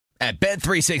At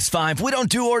Bet365, we don't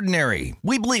do ordinary.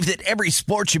 We believe that every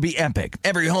sport should be epic.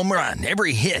 Every home run,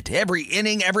 every hit, every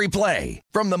inning, every play.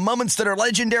 From the moments that are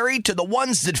legendary to the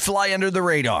ones that fly under the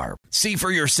radar. See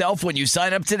for yourself when you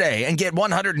sign up today and get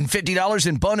 $150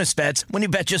 in bonus bets when you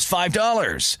bet just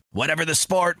 $5. Whatever the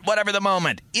sport, whatever the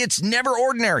moment, it's never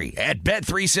ordinary at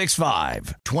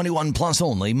Bet365. 21 plus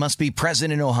only. Must be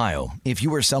present in Ohio. If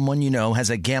you or someone you know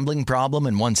has a gambling problem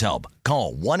and wants help,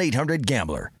 call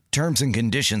 1-800-GAMBLER. Terms and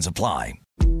conditions apply.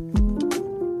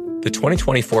 The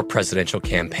 2024 presidential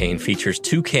campaign features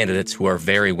two candidates who are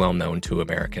very well known to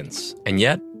Americans. And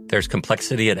yet, there's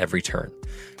complexity at every turn.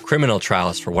 Criminal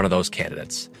trials for one of those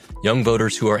candidates. Young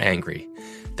voters who are angry.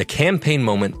 The Campaign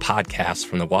Moment podcast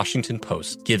from the Washington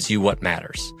Post gives you what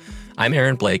matters. I'm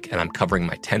Aaron Blake, and I'm covering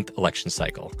my 10th election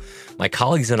cycle. My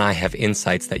colleagues and I have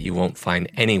insights that you won't find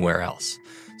anywhere else.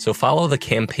 So follow The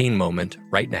Campaign Moment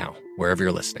right now, wherever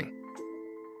you're listening.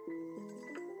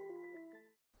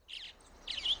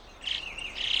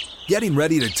 Getting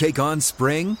ready to take on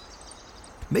spring?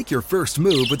 Make your first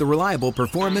move with the reliable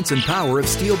performance and power of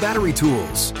Steel battery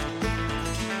tools.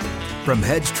 From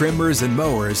hedge trimmers and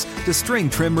mowers to string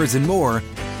trimmers and more,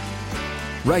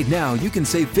 right now you can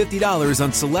save $50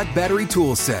 on select battery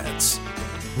tool sets.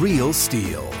 Real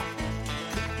Steel.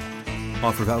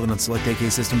 Offer valid on select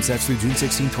AK system sets through June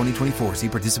 16, 2024. See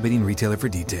participating retailer for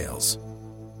details.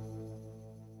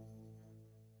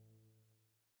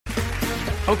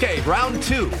 Okay, round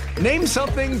two. Name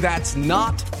something that's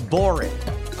not boring.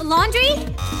 A laundry?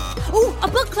 Ooh, a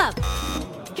book club.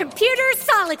 Computer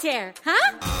solitaire,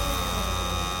 huh?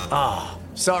 Ah,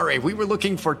 sorry, we were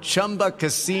looking for Chumba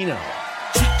Casino.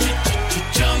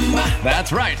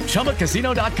 That's right,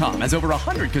 ChumbaCasino.com has over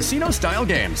 100 casino-style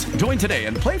games. Join today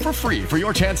and play for free for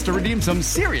your chance to redeem some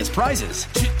serious prizes.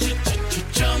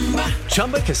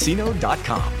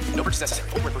 ChumbaCasino.com. No purchase necessary.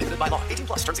 Void where prohibited by law. 18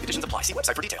 plus terms and conditions apply. See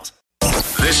website for details.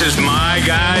 This is My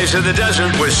Guys in the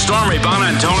Desert with Stormy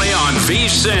Buonantony on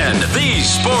VSiN, the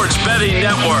Sports Betting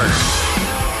Network.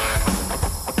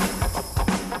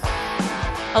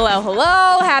 Hello,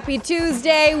 hello. Happy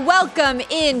Tuesday. Welcome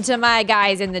into My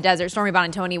Guys in the Desert. Stormy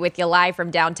Buonantony with you live from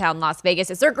downtown Las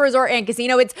Vegas at Circa Resort and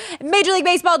Casino. It's Major League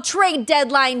Baseball trade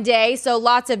deadline day, so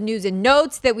lots of news and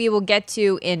notes that we will get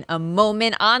to in a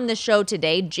moment. On the show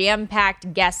today,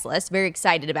 jam-packed guest list. Very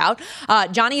excited about.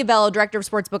 Johnny Avello, Director of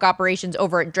Sportsbook Operations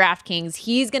over at DraftKings.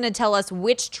 He's going to tell us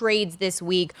which trades this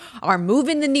week are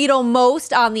moving the needle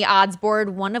most on the odds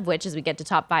board, one of which, as we get to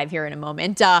top five here in a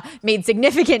moment, made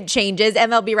significant changes.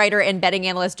 MLB writer and betting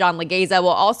analyst John Legeza will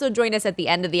also join us at the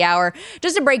end of the hour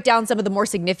just to break down some of the more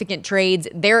significant trades,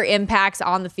 their impacts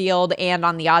on the field and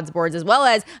on the odds boards, as well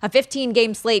as a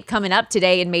 15-game slate coming up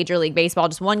today in Major League Baseball.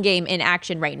 Just one game in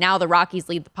action right now. The Rockies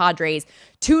lead the Padres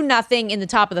 2-0 in the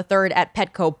top of the third at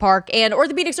Petco Park. And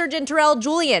orthopedic surgeon Terrell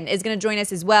Julian is going to join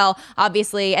us as well.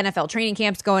 Obviously, NFL training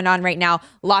camps going on right now.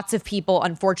 Lots of people,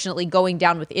 unfortunately, going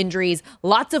down with injuries.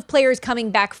 Lots of players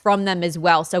coming back from them as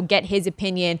well. So get his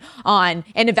opinion on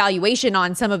an evaluation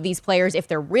on some of these players, if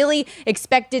they're really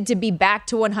expected to be back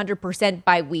to 100%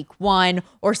 by week one,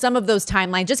 or some of those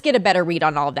timelines. Just get a better read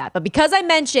on all of that. But because I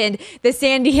mentioned the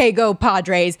San Diego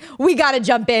Padres, we got to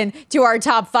jump in to our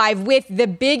top five with the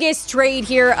biggest trade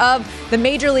here of the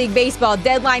Major League Baseball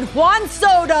deadline. Juan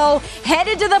Soto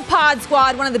headed to the Pod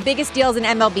Squad, one of the biggest deals in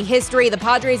MLB history. The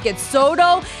Padres get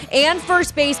Soto and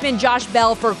first baseman Josh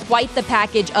Bell for quite the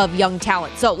package of young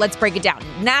talent. So let's break it down.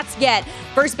 Nats get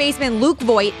first baseman Luke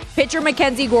Voit, pitcher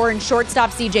Mackenzie Gore, and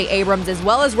shortstop C.J. Abrams, as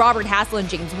well as Robert Hassel and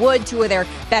James Wood, two of their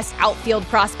best outfield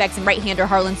prospects, and right-hander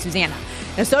Harlan Susana.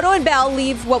 Now, Soto and Bell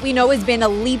leave what we know has been a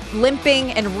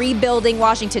limping and rebuilding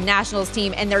Washington Nationals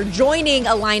team, and they're joining a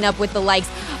lineup with the likes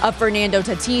of Fernando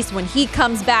Tatis when he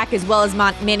comes back, as well as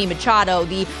Manny Machado.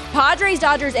 The Padres,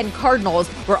 Dodgers, and Cardinals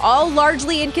were all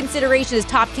largely in consideration as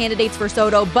top candidates for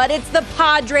Soto, but it's the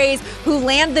Padres who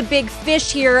land the big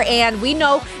fish here, and we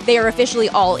know they are officially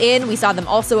all in. We saw them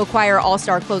also acquire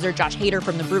all-star closer Josh Hader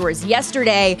from the Brewers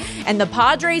yesterday, and the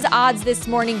Padres odds this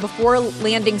morning before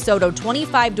landing Soto,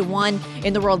 25-1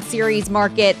 in the World Series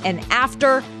market, and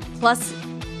after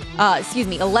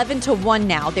 11-1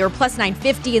 now. They were plus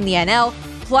 950 in the NL,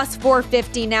 plus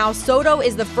 450 now. Soto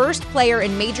is the first player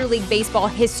in Major League Baseball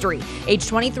history, age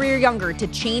 23 or younger, to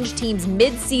change teams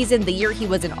mid-season the year he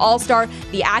was an all-star.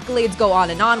 The accolades go on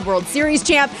and on. World Series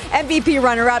champ, MVP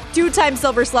runner-up, two-time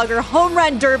Silver Slugger, home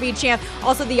run derby champ,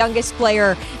 also the youngest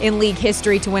player in league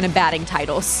history to win a batting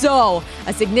title. So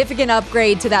a significant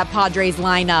upgrade to that Padres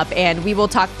lineup, and we will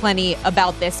talk plenty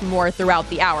about this more throughout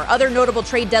the hour. Other notable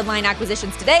trade deadline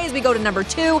acquisitions today as we go to number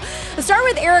two. Let's start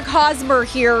with Eric Hosmer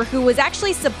here, who was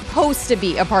actually supposed to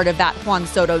be a part of that Juan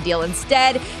Soto deal.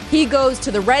 Instead, he goes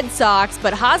to the Red Sox,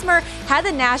 but Hosmer had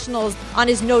the Nationals on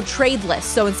his no-trade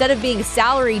list. So instead of being a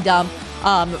salary dump,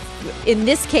 in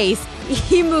this case,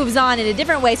 he moves on in a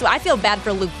different way. So I feel bad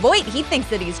for Luke Voit. He thinks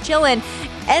that he's chilling.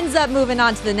 Ends up moving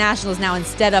on to the Nationals now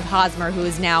instead of Hosmer, who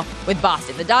is now with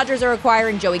Boston. The Dodgers are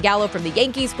acquiring Joey Gallo from the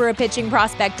Yankees for a pitching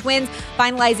prospect. Twins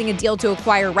finalizing a deal to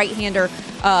acquire right-hander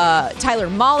Tyler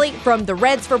Mahle from the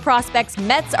Reds for prospects.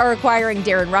 Mets are acquiring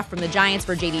Darren Ruff from the Giants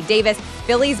for J.D. Davis.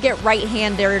 Phillies get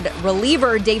right-handed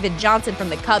reliever David Johnson from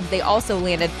the Cubs. They also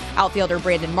landed outfielder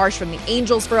Brandon Marsh from the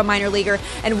Angels for a minor leaguer.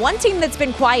 And one team that's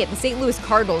been quiet, the St. Louis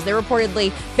Cardinals. They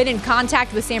reportedly been in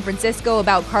contact with San Francisco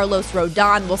about Carlos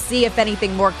Rodon. We'll see if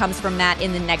anything more comes from that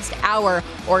in the next hour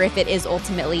or if it is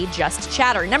ultimately just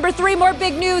chatter. Number 3, more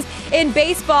big news in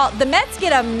baseball. The Mets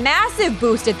get a massive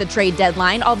boost at the trade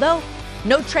deadline, although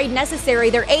no trade necessary.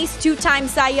 Their ace, 2-time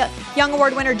Cy Young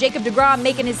Award winner Jacob deGrom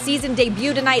making his season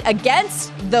debut tonight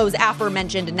against those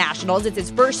aforementioned Nationals. It's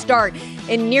his first start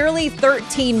in nearly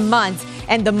 13 months.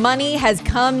 And the money has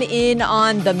come in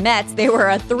on the Mets. They were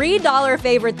a $3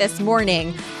 favorite this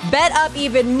morning. Bet up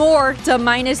even more to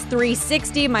minus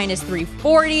 360, minus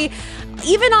 340.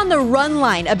 Even on the run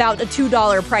line, about a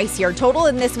 $2 price here. Total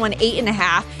in this one,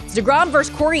 8.5. It's DeGrom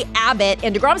versus Corey Abbott,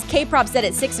 and DeGrom's K-prop set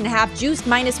at 6.5, juiced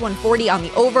minus 140 on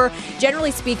the over.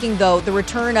 Generally speaking, though, the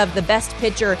return of the best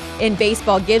pitcher in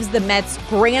baseball gives the Mets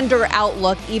grander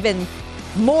outlook, even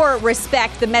more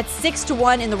respect. The Mets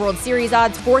 6-1 in the World Series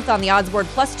odds, 4th on the odds board,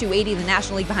 plus 280 in the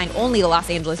National League behind only the Los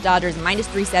Angeles Dodgers, minus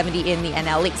 370 in the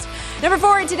NL East. Number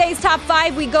 4 in today's top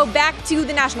 5, we go back to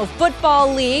the National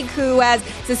Football League, who has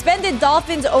suspended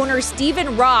Dolphins owner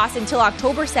Stephen Ross until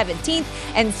October 17th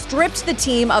and stripped the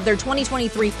team of their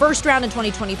 2023 first round and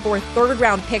 2024 third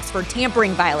round picks for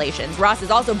tampering violations. Ross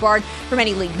is also barred from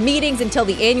any league meetings until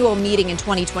the annual meeting in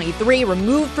 2023,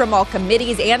 removed from all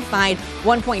committees, and fined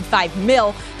 $1.5 million.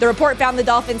 The report found the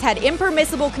Dolphins had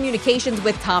impermissible communications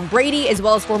with Tom Brady, as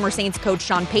well as former Saints coach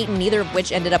Sean Payton, neither of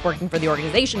which ended up working for the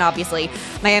organization, obviously.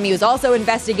 Miami was also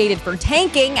investigated for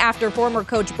tanking after former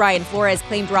coach Brian Flores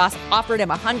claimed Ross offered him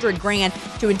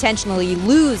 $100,000 to intentionally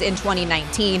lose in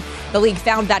 2019. The league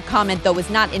found that comment, though, was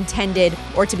not intended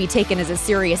or to be taken as a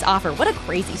serious offer. What a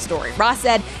crazy story. Ross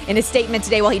said in a statement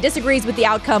today, while he disagrees with the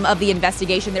outcome of the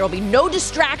investigation, there will be no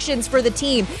distractions for the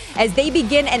team as they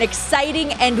begin an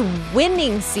exciting and winning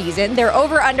season. Their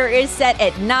over-under is set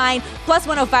at 9, plus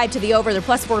 105 to the over. They're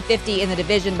plus 450 in the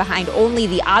division behind only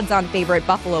the odds-on favorite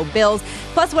Buffalo Bills,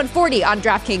 plus 140 on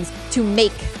DraftKings to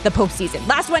make the postseason.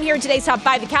 Last one here in today's top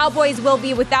 5. The Cowboys will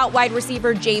be without wide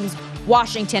receiver James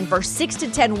Washington for 6 to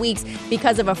 10 weeks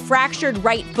because of a fractured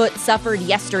right foot suffered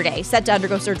yesterday. Set to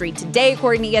undergo surgery today,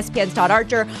 according to ESPN's Todd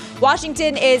Archer.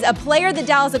 Washington is a player that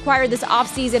Dallas acquired this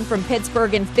offseason from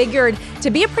Pittsburgh and figured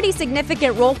to be a pretty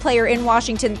significant role player in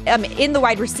Washington, in the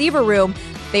wide receiver room.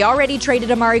 They already traded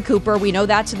Amari Cooper. We know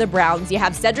that to the Browns. You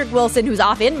have Cedric Wilson, who's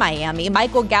off in Miami.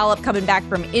 Michael Gallup coming back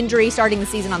from injury, starting the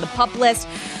season on the PUP list.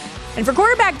 And for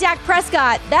quarterback Dak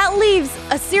Prescott, that leaves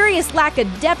a serious lack of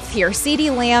depth here.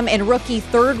 CeeDee Lamb and rookie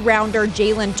third-rounder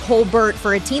Jalen Tolbert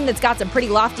for a team that's got some pretty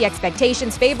lofty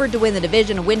expectations, favored to win the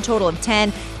division, a win total of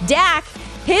 10. Dak,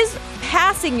 his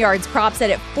passing yards prop set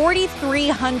at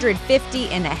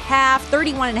 4,350.5,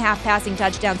 31.5 passing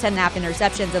touchdowns, 10.5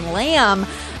 interceptions, and Lamb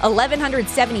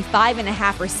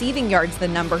 1,175.5 receiving yards, the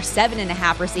number,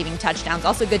 7.5 receiving touchdowns.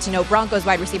 Also good to know, Broncos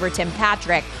wide receiver Tim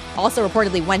Patrick also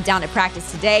reportedly went down at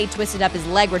practice today, twisted up his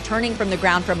leg returning from the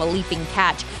ground from a leaping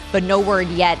catch, but no word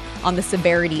yet on the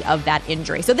severity of that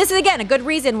injury. So this is, again, a good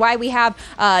reason why we have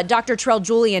Dr. Terrell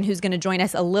Julian, who's going to join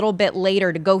us a little bit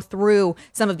later to go through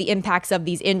some of the impacts of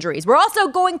these injuries. We're also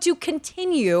going to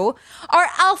continue our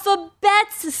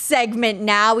Alphabets segment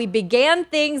now. We began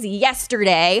things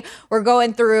yesterday. We're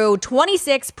going through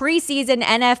 26 preseason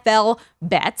NFL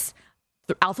bets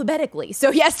alphabetically. So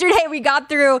yesterday we got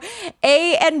through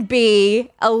A and B,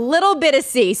 a little bit of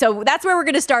C. So that's where we're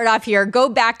going to start off here. Go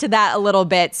back to that a little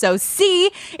bit. So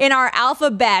C in our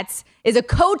alphabets is a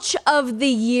Coach of the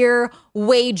Year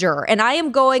wager. And I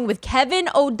am going with Kevin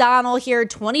O'Donnell here,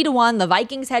 20-1, the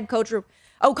Vikings head coach,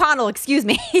 O'Connell,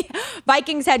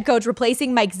 Vikings head coach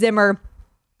replacing Mike Zimmer,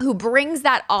 who brings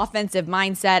that offensive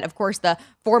mindset. Of course, the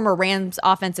former Rams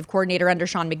offensive coordinator under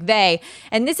Sean McVay.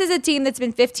 And this is a team that's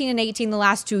been 15-18 the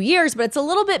last 2 years, but it's a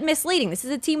little bit misleading. This is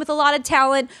a team with a lot of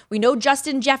talent. We know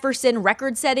Justin Jefferson,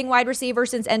 record-setting wide receiver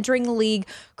since entering the league.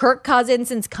 Kirk Cousins,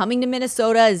 since coming to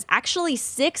Minnesota, is actually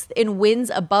 6th in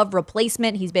wins above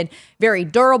replacement. He's been very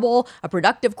durable, a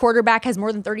productive quarterback, has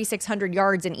more than 3,600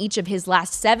 yards in each of his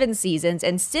last 7 seasons.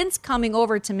 And since coming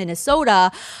over to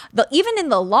Minnesota, even in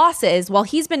the losses, while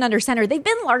he's been under center, they've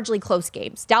been largely close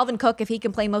games. Dalvin Cook, if he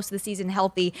can play most of the season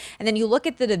healthy. And then you look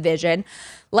at the division.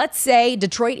 Let's say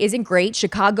Detroit isn't great,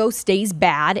 Chicago stays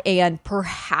bad, and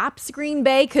perhaps Green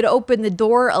Bay could open the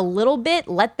door a little bit,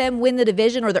 let them win the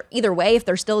division, or either way, if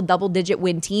they're still a double-digit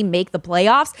win team, make the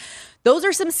playoffs. Those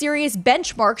are some serious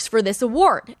benchmarks for this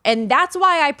award. And that's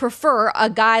why I prefer a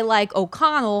guy like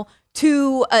O'Connell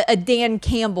to a Dan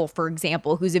Campbell, for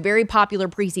example, who's a very popular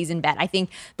preseason bet. I think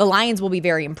the Lions will be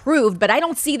very improved, but I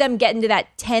don't see them getting to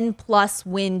that 10-plus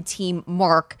win team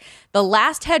mark. The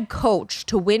last head coach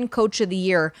to win Coach of the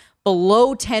Year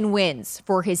below 10 wins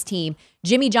for his team,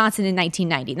 Jimmy Johnson in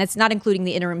 1990. And that's not including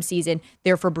the interim season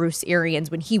there for Bruce Arians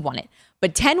when he won it.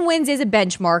 But 10 wins is a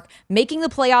benchmark. Making the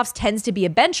playoffs tends to be a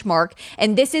benchmark.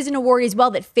 And this is an award as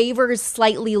well that favors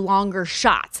slightly longer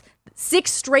shots.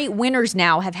 6 straight winners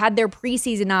now have had their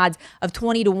preseason odds of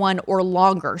 20-1 or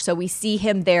longer. So we see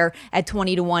him there at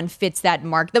 20-1, fits that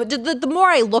mark. The more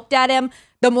I looked at him,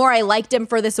 the more I liked him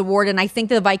for this award, and I think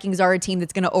the Vikings are a team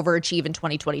that's going to overachieve in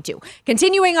 2022.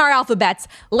 Continuing our alphabets,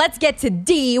 let's get to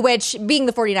D, which, being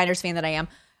the 49ers fan that I am,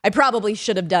 I probably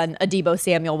should have done a Deebo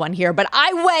Samuel one here, but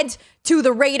I went to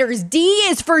the Raiders. D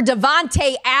is for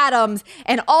Davante Adams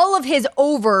and all of his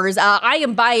overs. I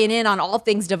am buying in on all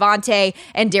things Davante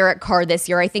and Derek Carr this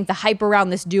year. I think the hype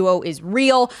around this duo is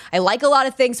real. I like a lot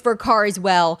of things for Carr as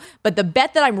well, but the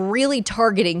bet that I'm really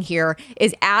targeting here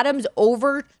is Adams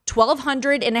over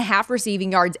 1,200.5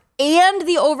 receiving yards and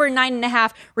the over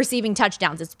 9.5 receiving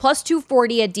touchdowns. It's plus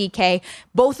 240 at DK.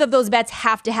 Both of those bets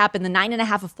have to happen. The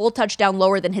 9.5 a full touchdown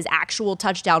lower than his actual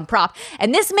touchdown prop.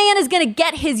 And this man is going to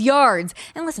get his yards.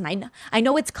 And listen, I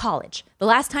know it's college. The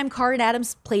last time Carr and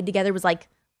Adams played together was like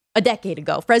a decade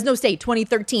ago, Fresno State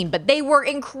 2013, but they were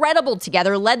incredible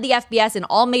together, led the FBS in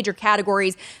all major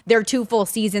categories, their 2 full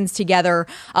seasons together.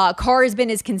 Carr has been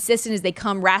as consistent as they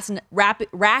come,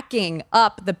 racking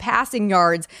up the passing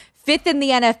yards. 5th in the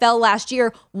NFL last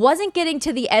year, wasn't getting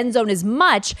to the end zone as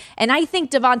much, and I think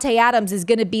Davante Adams is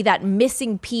going to be that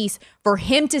missing piece for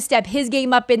him to step his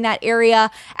game up in that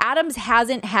area. Adams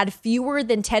hasn't had fewer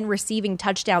than 10 receiving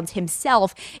touchdowns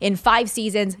himself in 5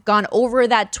 seasons, gone over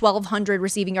that 1,200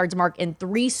 receiving yards mark in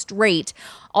 3 straight.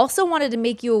 Also wanted to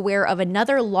make you aware of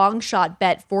another long shot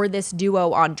bet for this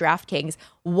duo on DraftKings,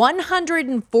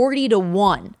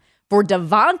 140-1. For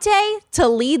Davante to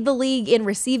lead the league in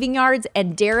receiving yards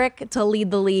and Derek to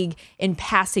lead the league in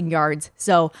passing yards.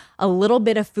 So a little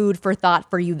bit of food for thought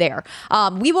for you there.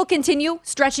 We will continue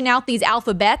stretching out these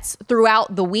alphabets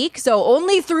throughout the week. So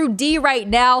only through D right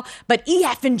now, but E,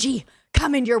 F, and G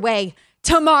coming your way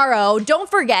tomorrow.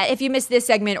 Don't forget, if you missed this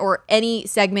segment or any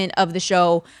segment of the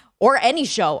show, or any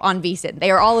show on VSiN.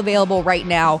 They are all available right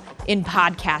now in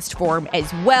podcast form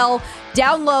as well.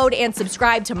 Download and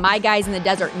subscribe to My Guys in the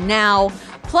Desert now.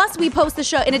 Plus, we post the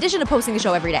show, in addition to posting the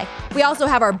show every day, we also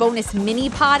have our bonus mini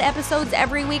pod episodes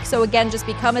every week. So again, just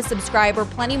become a subscriber.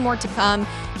 Plenty more to come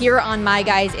here on My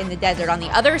Guys in the Desert. On the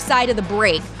other side of the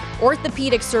break,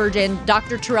 orthopedic surgeon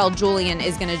Dr. Terrell Julian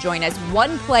is going to join us.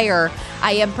 One player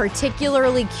I am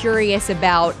particularly curious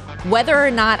about whether or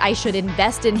not I should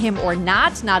invest in him or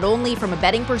not only from a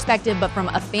betting perspective, but from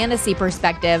a fantasy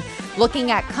perspective, looking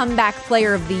at comeback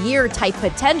player of the year type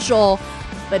potential.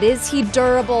 But is he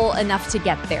durable enough to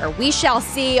get there? We shall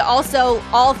see. Also,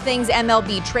 all things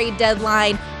MLB trade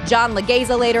deadline. John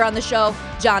Legeza later on the show.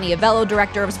 Johnny Avello,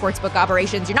 Director of Sportsbook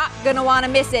Operations. You're not going to want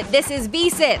to miss it. This is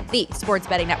VSiN, the Sports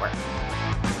Betting Network.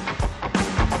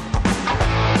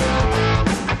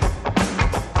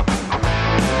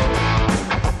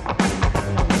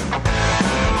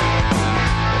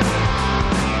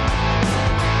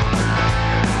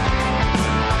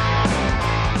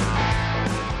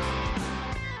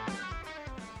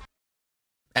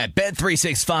 At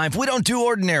Bet365, we don't do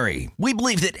ordinary. We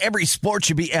believe that every sport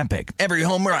should be epic. Every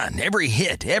home run, every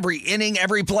hit, every inning,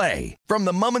 every play. From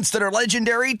the moments that are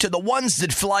legendary to the ones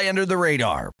that fly under the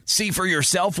radar. See for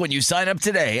yourself when you sign up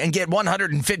today and get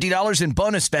 $150 in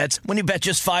bonus bets when you bet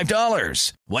just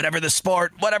 $5. Whatever the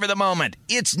sport, whatever the moment,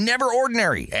 it's never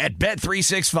ordinary at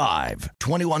Bet365.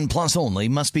 21 plus only.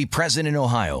 Must be present in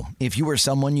Ohio. If you or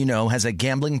someone you know has a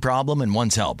gambling problem and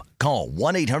wants help, call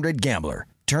 1-800-GAMBLER.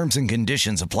 Terms and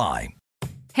conditions apply.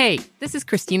 Hey, this is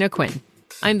Christina Quinn.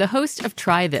 I'm the host of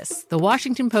Try This, the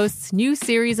Washington Post's new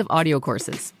series of audio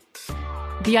courses.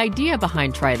 The idea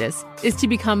behind Try This is to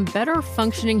become better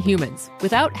functioning humans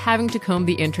without having to comb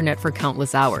the internet for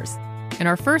countless hours. In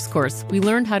our first course, we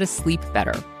learned how to sleep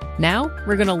better. Now,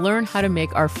 we're going to learn how to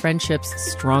make our friendships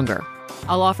stronger.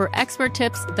 I'll offer expert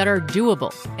tips that are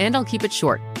doable, and I'll keep it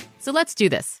short. So let's do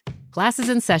this. Class is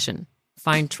in session.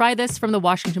 Find Try This from the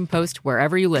Washington Post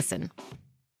wherever you listen.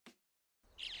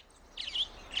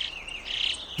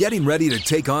 Getting ready to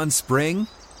take on spring?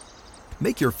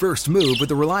 Make your first move with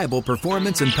the reliable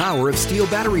performance and power of Steel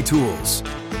battery tools.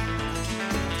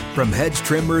 From hedge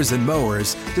trimmers and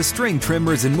mowers to string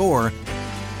trimmers and more,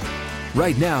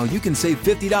 right now you can save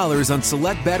 $50 on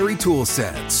select battery tool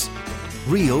sets.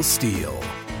 Real Steel.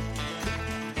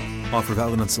 Offer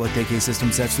valid on select AK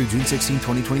system sets through June 16,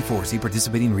 2024. See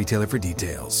participating retailer for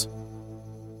details.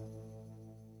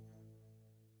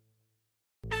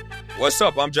 What's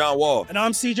up? I'm John Wall. And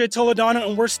I'm CJ Toledano,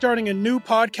 and we're starting a new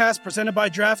podcast presented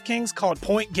by DraftKings called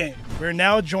Point Game. We're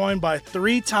now joined by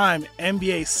three-time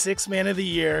NBA Sixth Man of the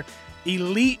Year,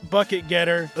 elite bucket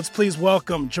getter. Let's please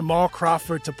welcome Jamal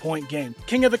Crawford to Point Game.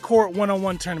 King of the Court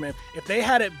one-on-one tournament. If they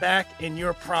had it back in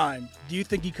your prime, do you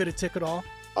think you could have took it all?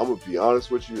 I'm going to be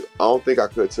honest with you. I don't think I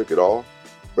could have took it all,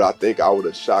 but I think I would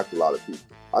have shocked a lot of people.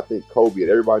 I think Kobe and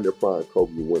everybody in their prime,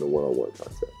 Kobe would win a one-on-one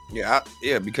contest. Yeah,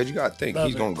 because you got to think,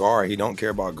 he's going to guard. He don't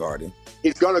care about guarding.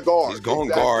 He's going to guard. He's going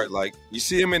to guard. Like, you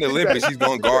see him in the Olympics, he's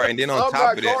going to guard. And then on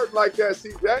top of that. Like that,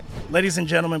 see that? Ladies and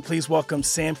gentlemen, please welcome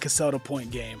Sam Cassell to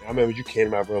Point Game. I remember you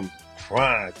came out from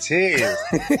prime 10.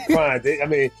 I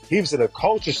mean, he was in a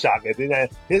culture shock. And then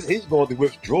he's going through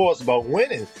withdrawals about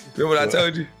winning. Remember what I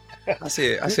told you? I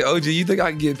said, OG, you think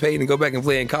I can get paid and go back and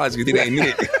play in college because it ain't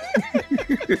it?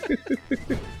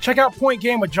 Check out Point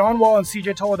Game with John Wall and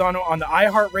CJ Toledano on the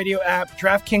iHeartRadio app,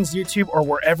 DraftKings YouTube, or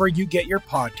wherever you get your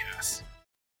podcasts.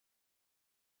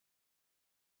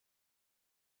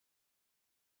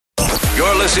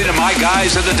 You're listening to My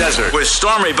Guys in the Desert with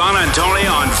Stormy Bonantoni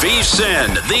on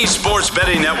VSiN, the Sports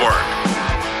Betting Network.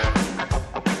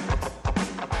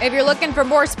 If you're looking for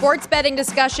more sports betting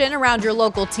discussion around your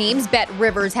local teams,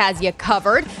 BetRivers has you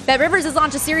covered. BetRivers has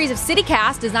launched a series of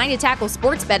CityCasts designed to tackle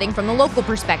sports betting from the local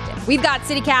perspective. We've got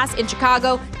CityCasts in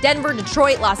Chicago, Denver,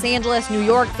 Detroit, Los Angeles, New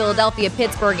York, Philadelphia,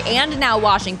 Pittsburgh, and now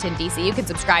Washington, D.C. You can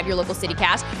subscribe to your local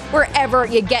CityCast wherever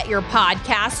you get your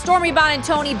podcast. Stormy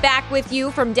Bonantoni back with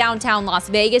you from downtown Las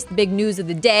Vegas. The big news of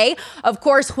the day, of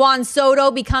course, Juan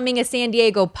Soto becoming a San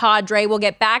Diego Padre. We'll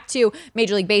get back to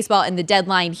Major League Baseball and the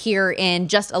deadline here in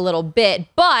just a little bit.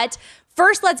 But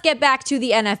first, let's get back to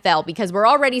the NFL because we're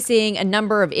already seeing a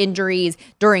number of injuries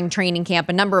during training camp,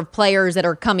 a number of players that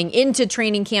are coming into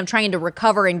training camp trying to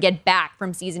recover and get back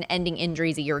from season-ending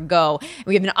injuries a year ago.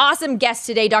 We have an awesome guest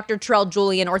today, Dr. Terrell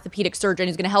Julian, orthopedic surgeon,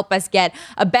 who's going to help us get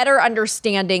a better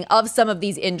understanding of some of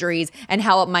these injuries and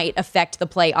how it might affect the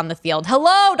play on the field.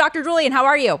 Hello, Dr. Julian. How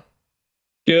are you?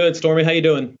 Good, Stormy. How you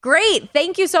doing? Great.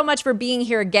 Thank you so much for being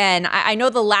here again. I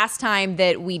know the last time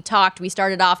that we talked, we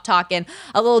started off talking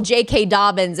a little J.K.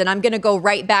 Dobbins, and I'm going to go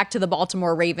right back to the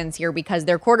Baltimore Ravens here because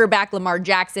their quarterback, Lamar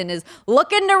Jackson, is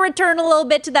looking to return a little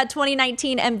bit to that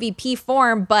 2019 MVP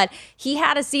form, but he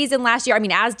had a season last year,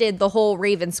 as did the whole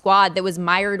Ravens squad, that was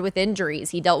mired with injuries.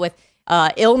 He dealt with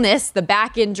illness, the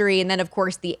back injury, and then, of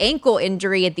course, the ankle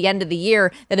injury at the end of the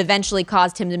year that eventually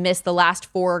caused him to miss the last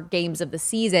 4 games of the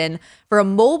season. For a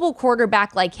mobile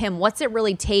quarterback like him, what's it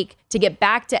really take to get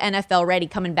back to NFL ready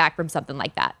coming back from something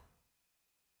like that?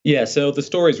 Yeah, so the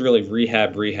story is really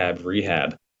rehab.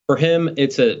 For him,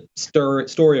 it's a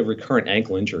story of recurrent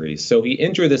ankle injuries. So he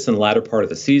injured this in the latter part of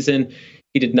the season.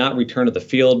 He did not return to the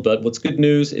field, but what's good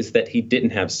news is that he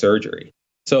didn't have surgery.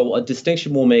 So a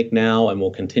distinction we'll make now, and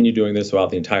we'll continue doing this throughout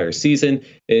the entire season,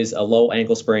 is a low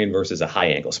ankle sprain versus a high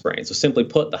ankle sprain. So simply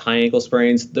put, the high ankle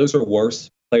sprains, those are worse.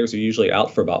 Players are usually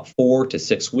out for about 4 to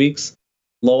 6 weeks.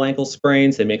 Low ankle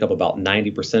sprains, they make up about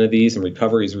 90% of these, and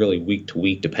recovery is really week to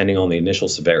week depending on the initial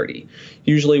severity.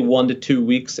 Usually 1 to 2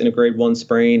 weeks in a grade 1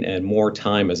 sprain and more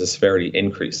time as the severity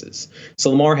increases. So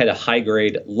Lamar had a high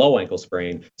grade low ankle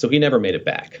sprain, so he never made it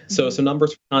back. So some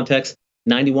numbers for context.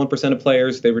 91% of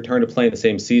players, they return to play in the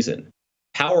same season.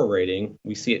 Power rating,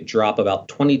 we see it drop about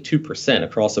 22%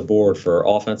 across the board for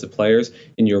offensive players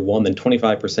in year 1, then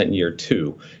 25% in year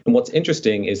 2. And what's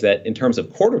interesting is that in terms of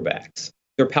quarterbacks,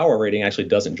 their power rating actually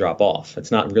doesn't drop off.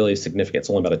 It's not really significant. It's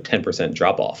only about a 10%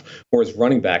 drop off, whereas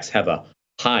running backs have a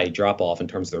high drop off in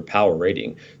terms of their power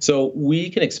rating. So we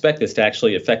can expect this to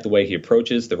actually affect the way he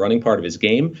approaches the running part of his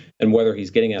game and whether he's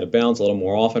getting out of bounds a little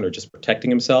more often or just protecting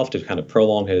himself to kind of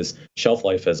prolong his shelf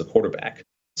life as a quarterback.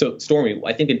 So, Stormy,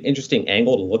 I think an interesting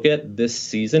angle to look at this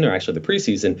season, or actually the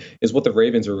preseason, is what the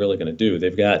Ravens are really going to do.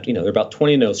 They've got, they're about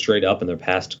 20-0 straight up in their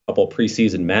past couple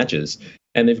preseason matches,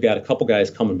 and they've got a couple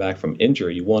guys coming back from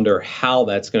injury. You wonder how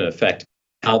that's going to affect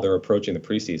how they're approaching the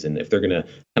preseason, if they're going to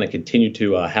kind of continue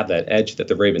to have that edge that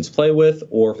the Ravens play with,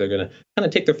 or if they're going to kind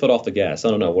of take their foot off the gas. I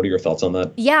don't know. What are your thoughts on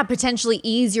that? Yeah, potentially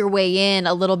ease your way in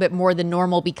a little bit more than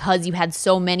normal because you had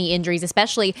so many injuries,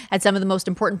 especially at some of the most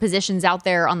important positions out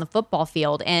there on the football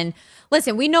field. And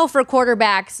listen, we know for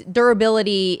quarterbacks,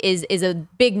 durability is a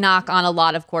big knock on a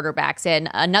lot of quarterbacks. And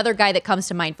another guy that comes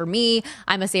to mind for me,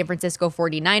 I'm a San Francisco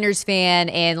 49ers fan.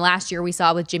 And last year we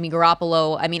saw with Jimmy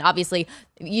Garoppolo, I mean, obviously,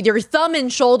 your thumb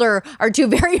and shoulder are two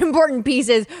very important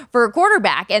pieces for a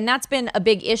quarterback. And that's been a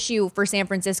big issue for San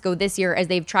Francisco this year as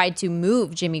they've tried to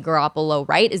move Jimmy Garoppolo,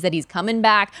 right? Is that he's coming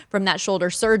back from that shoulder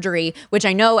surgery, which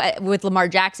I know with Lamar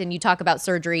Jackson, you talk about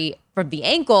surgery from the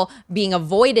ankle being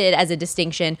avoided as a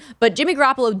distinction. But Jimmy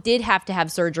Garoppolo did have to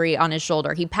have surgery on his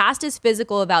shoulder. He passed his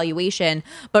physical evaluation.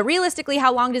 But realistically,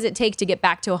 how long does it take to get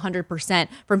back to 100%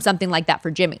 from something like that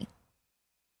for Jimmy?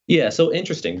 Yeah, so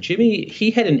interesting. Jimmy,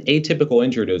 he had an atypical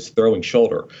injury to his throwing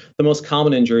shoulder. The most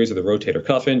common injuries are the rotator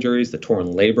cuff injuries, the torn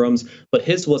labrums, but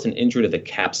his was an injury to the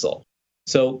capsule.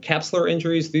 So capsular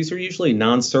injuries, these are usually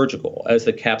non-surgical, as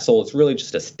the capsule is really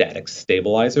just a static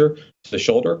stabilizer to the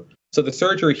shoulder. So the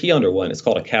surgery he underwent is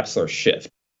called a capsular shift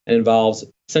and involves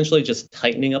essentially just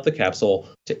tightening up the capsule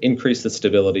to increase the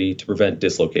stability to prevent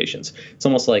dislocations. It's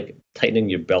almost like tightening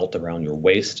your belt around your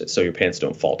waist so your pants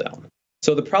don't fall down.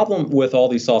 So the problem with all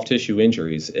these soft tissue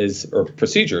injuries or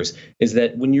procedures is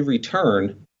that when you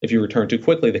return, if you return too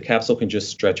quickly, the capsule can just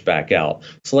stretch back out.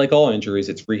 So like all injuries,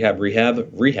 it's rehab,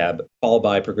 followed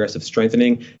by progressive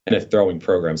strengthening and a throwing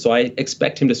program. So I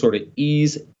expect him to sort of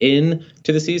ease in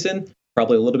to the season,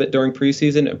 probably a little bit during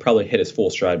preseason, and probably hit his full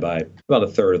stride by about a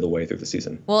third of the way through the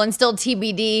season. Well, and still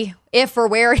TBD if or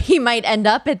where he might end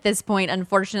up at this point.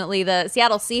 Unfortunately, the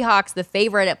Seattle Seahawks, the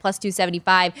favorite at plus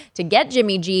 275 to get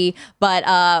Jimmy G, but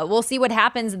we'll see what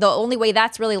happens. The only way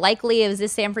that's really likely is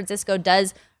if San Francisco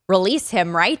does release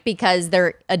him, right? Because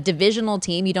they're a divisional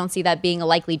team. You don't see that being a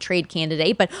likely trade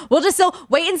candidate, but we'll just still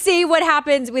wait and see what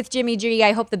happens with Jimmy G.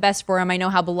 I hope the best for him. I know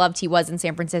how beloved he was in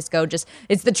San Francisco. Just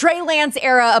it's the Trey Lance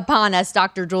era upon us,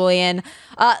 Dr. Julian.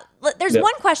 There's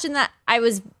one question that I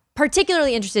was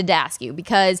particularly interested to ask you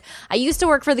because I used to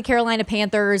work for the Carolina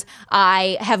Panthers.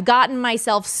 I have gotten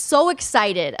myself so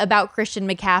excited about Christian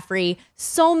McCaffrey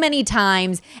so many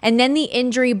times, and then the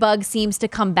injury bug seems to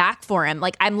come back for him.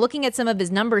 Like, I'm looking at some of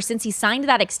his numbers since he signed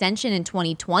that extension in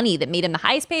 2020 that made him the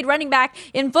highest paid running back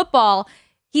in football.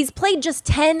 He's played just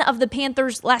 10 of the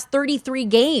Panthers' last 33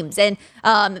 games. And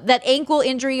that ankle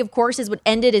injury, of course, is what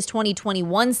ended his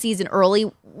 2021 season early.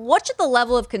 What should the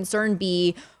level of concern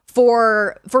be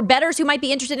for bettors who might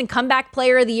be interested in comeback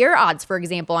player of the year odds, for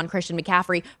example, on Christian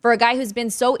McCaffrey, for a guy who's been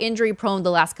so injury prone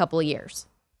the last couple of years?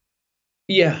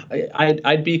 Yeah,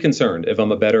 I'd be concerned if I'm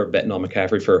a bettor betting on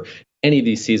McCaffrey for any of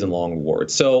these season-long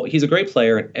awards. So he's a great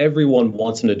player, and everyone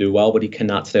wants him to do well, but he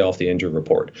cannot stay off the injury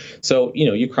report. So,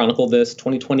 you chronicled this,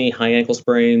 2020 high ankle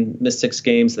sprain, missed 6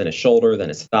 games, then his shoulder, then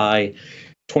his thigh.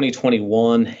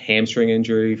 2021 hamstring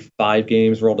injury, 5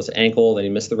 games, rolled his ankle, then he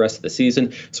missed the rest of the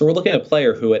season. So we're looking at a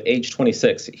player who at age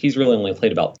 26, he's really only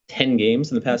played about 10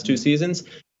 games in the past 2 seasons.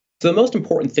 So the most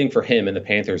important thing for him and the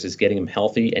Panthers is getting him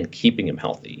healthy and keeping him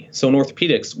healthy. So in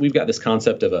orthopedics, we've got this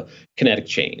concept of a kinetic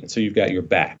chain. So you've got your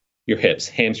back, your hips,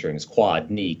 hamstrings, quad,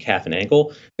 knee, calf, and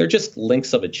ankle. They're just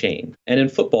links of a chain. And in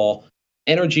football,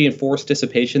 energy and force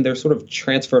dissipation, they're sort of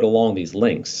transferred along these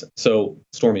links. So,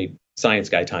 Stormy, science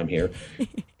guy time here.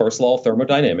 First law of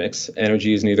thermodynamics,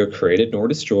 energy is neither created nor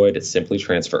destroyed, it's simply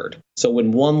transferred. So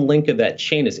when one link of that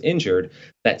chain is injured,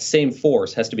 that same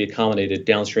force has to be accommodated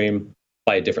downstream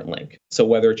by a different link. So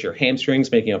whether it's your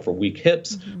hamstrings making up for weak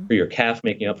hips or your calf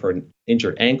making up for an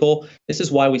injured ankle, this is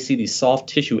why we see these soft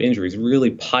tissue injuries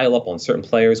really pile up on certain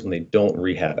players when they don't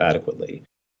rehab adequately.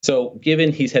 So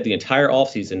given he's had the entire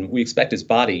offseason, we expect his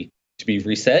body to be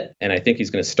reset, and I think he's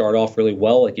going to start off really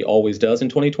well like he always does in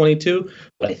 2022,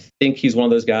 but I think he's one of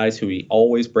those guys who he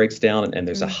always breaks down, and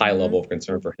there's a high level of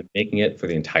concern for him making it for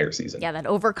the entire season. Yeah, that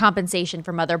overcompensation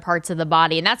from other parts of the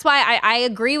body, and that's why I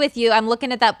agree with you. I'm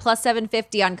looking at that plus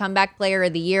 750 on comeback player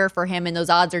of the year for him, and those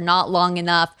odds are not long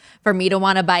enough for me to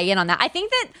want to buy in on that. I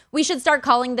think that we should start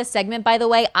calling this segment, by the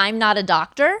way, I'm Not a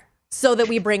Doctor, so that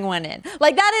we bring one in.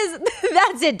 Like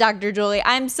that's it, Dr. Julie.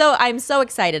 I'm so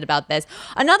excited about this.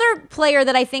 Another player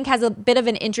that I think has a bit of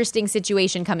an interesting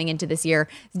situation coming into this year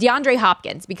is DeAndre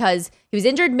Hopkins, because He was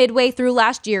injured midway through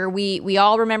last year. We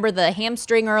all remember the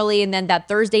hamstring early and then that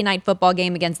Thursday night football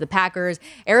game against the Packers.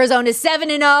 Arizona's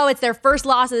 7-0. It's their first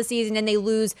loss of the season, and they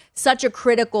lose such a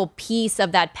critical piece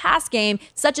of that pass game,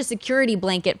 such a security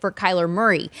blanket for Kyler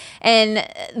Murray. And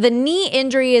the knee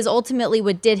injury is ultimately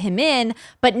what did him in,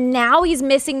 but now he's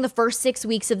missing the first 6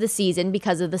 weeks of the season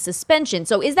because of the suspension.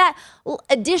 So is that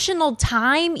additional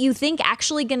time you think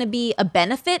actually going to be a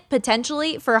benefit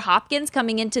potentially for Hopkins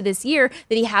coming into this year,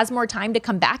 that he has more time to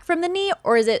come back from the knee,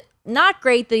 or is it not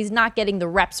great that he's not getting the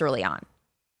reps early on?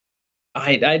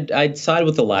 I'd side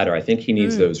with the latter. I think he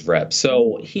needs those reps.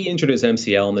 So he injured his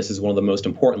MCL, and this is one of the most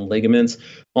important ligaments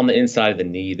on the inside of the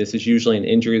knee. This is usually an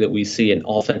injury that we see in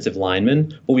offensive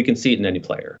linemen, but we can see it in any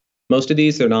player. Most of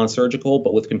these, they're non-surgical,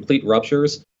 but with complete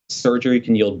ruptures, surgery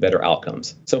can yield better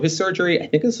outcomes. So his surgery, I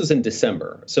think this was in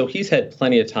December. So he's had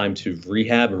plenty of time to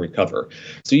rehab and recover.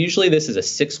 So usually this is a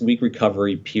 6-week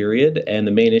recovery period, and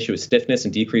the main issue is stiffness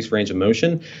and decreased range of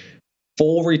motion.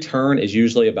 Full return is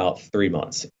usually about 3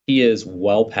 months. He is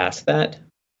well past that.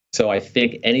 So I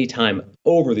think any time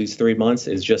over these 3 months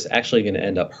is just actually going to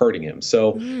end up hurting him.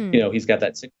 So, he's got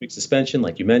that 6-week suspension,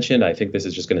 like you mentioned. I think this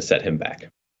is just going to set him back.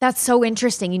 That's so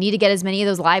interesting. You need to get as many of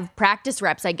those live practice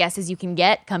reps, I guess, as you can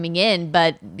get coming in.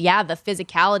 But yeah, the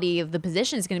physicality of the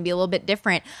position is going to be a little bit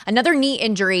different. Another knee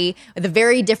injury with a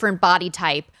very different body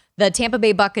type. The Tampa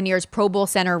Bay Buccaneers Pro Bowl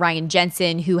center Ryan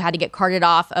Jensen, who had to get carted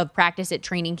off of practice at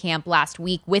training camp last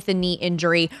week with a knee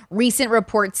injury. Recent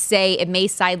reports say it may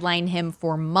sideline him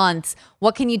for months.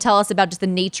 What can you tell us about just the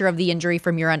nature of the injury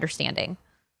from your understanding?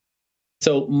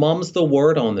 So mum's the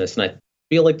word on this, and I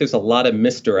feel like there's a lot of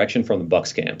misdirection from the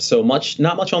Bucs camp. So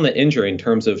not much on the injury in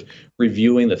terms of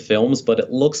reviewing the films, but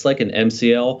it looks like an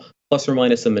MCL plus or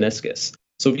minus a meniscus.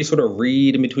 So if you sort of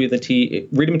read in between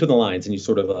the lines and you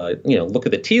sort of look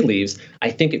at the tea leaves, I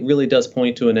think it really does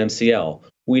point to an MCL.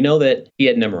 We know that he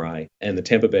had an MRI, and the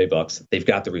Tampa Bay Bucs, they've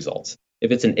got the results.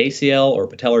 If it's an ACL or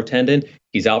patellar tendon,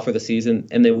 he's out for the season,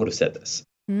 and they would have said this.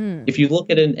 If you look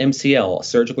at an MCL, a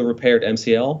surgically repaired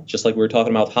MCL, just like we were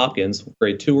talking about with Hopkins,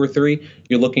 grade 2 or 3,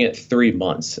 you're looking at 3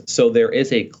 months. So there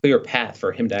is a clear path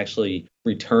for him to actually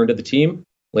return to the team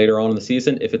later on in the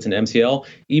season. If it's an MCL,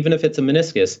 even if it's a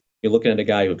meniscus, you're looking at a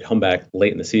guy who would come back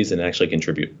late in the season and actually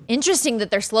contribute. Interesting that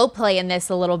they're slow playing this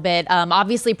a little bit.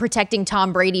 Obviously protecting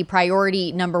Tom Brady,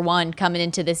 priority number 1 coming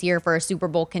into this year for a Super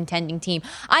Bowl contending team.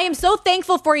 I am so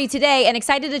thankful for you today and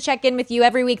excited to check in with you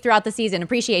every week throughout the season.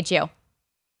 Appreciate you.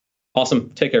 Awesome.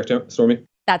 Take care, Stormy.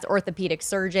 That's orthopedic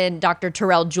surgeon Dr.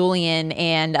 Terrell Julian,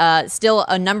 and still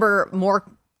a number more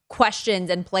questions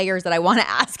and players that I want to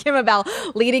ask him about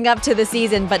leading up to the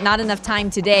season, but not enough time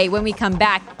today. When we come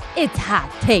back, it's Hot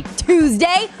Take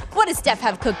Tuesday. What does Steph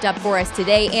have cooked up for us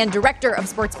today? And Director of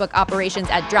Sportsbook Operations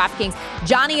at DraftKings,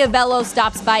 Johnny Avello,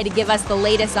 stops by to give us the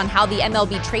latest on how the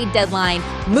MLB trade deadline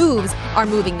moves are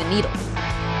moving the needle.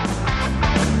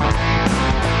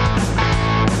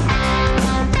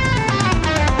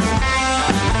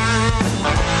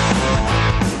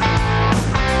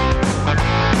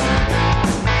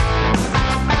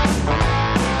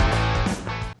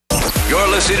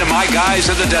 Listening to My Guys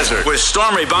in the Desert with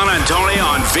Stormy Bonantoni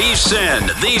on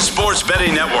VSiN, the Sports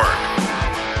Betting Network.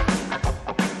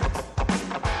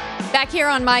 Back here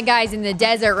on My Guys in the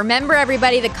Desert. Remember,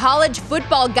 everybody, the College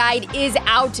Football Guide is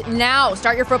out now.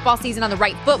 Start your football season on the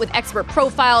right foot with expert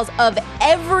profiles of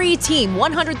every team,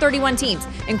 131 teams,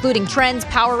 including trends,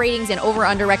 power ratings, and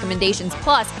over-under recommendations,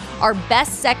 plus our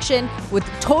best section with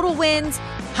total wins,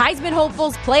 Heisman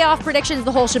hopefuls, playoff predictions,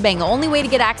 the whole shebang. The only way to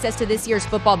get access to this year's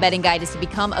football betting guide is to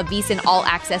become a VSiN All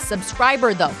Access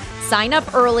subscriber, though. Sign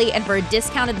up early, and for a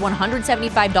discounted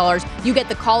 $175, you get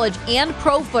the college and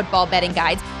pro football betting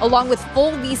guides, along with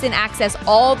full VSiN access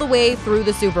all the way through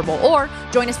the Super Bowl. Or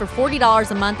join us for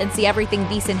 $40 a month and see everything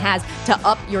VSiN has to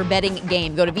up your betting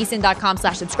game. Go to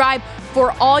VSiN.com/subscribe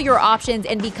for all your options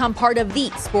and become part of the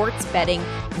Sports Betting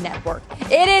Network.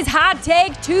 It is Hot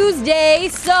Take Tuesday,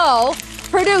 so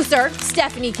producer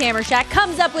Stephanie Kamershack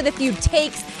comes up with a few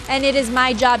takes, and it is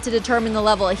my job to determine the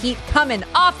level of heat coming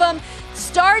off them.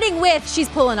 Starting with, she's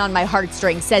pulling on my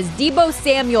heartstrings, says Deebo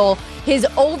Samuel, his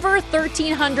over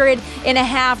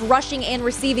 1,300.5 rushing and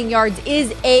receiving yards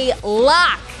is a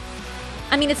lock.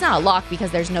 I mean, it's not a lock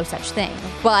because there's no such thing.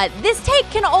 But this take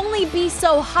can only be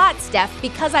so hot, Steph,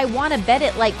 because I want to bet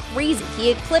it like crazy.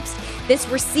 He eclipsed this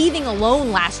receiving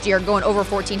alone last year, going over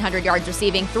 1,400 yards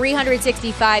receiving,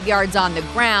 365 yards on the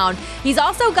ground. He's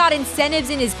also got incentives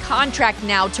in his contract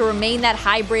now to remain that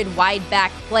hybrid wide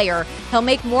back player. He'll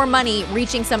make more money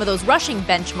reaching some of those rushing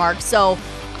benchmarks. So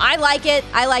I like it.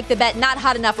 I like the bet. Not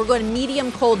hot enough. We're going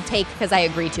medium cold take because I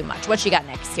agree too much. What you got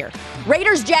next here?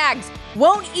 Raiders Jags.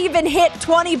 won't even hit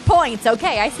 20 points.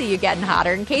 Okay, I see you getting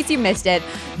hotter. In case you missed it,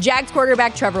 Jags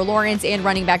quarterback Trevor Lawrence and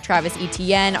running back Travis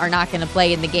Etienne are not going to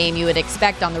play in the game. You would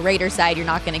expect on the Raiders side, you're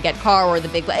not going to get Carr or the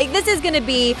big play. This is going to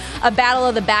be a battle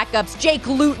of the backups. Jake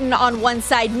Luton on one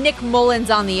side, Nick Mullins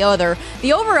on the other.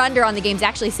 The over-under on the game's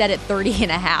actually set at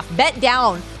 30.5. Bet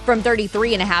down from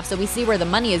 33.5, so we see where the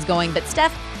money is going. But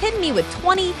Steph, hit me with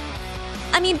 20.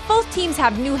 I mean, both teams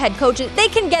have new head coaches. They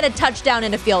can get a touchdown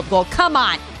and a field goal. Come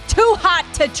on. Too hot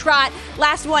to trot.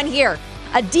 Last one here.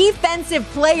 A defensive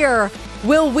player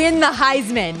will win the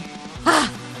Heisman.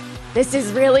 This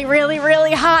is really, really,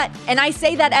 really hot. And I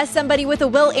say that as somebody with a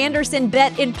Will Anderson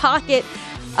bet in pocket.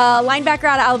 Linebacker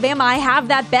out of Alabama, I have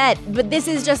that bet. But this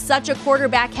is just such a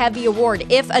quarterback-heavy award.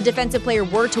 If a defensive player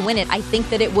were to win it, I think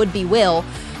that it would be Will.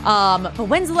 But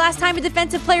when's the last time a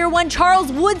defensive player won?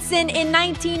 Charles Woodson in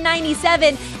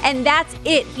 1997, and that's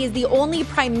it. He is the only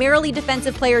primarily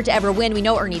defensive player to ever win. We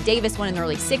know Ernie Davis won in the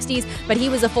early 60s, but he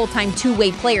was a full-time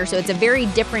two-way player, so it's a very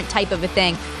different type of a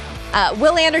thing.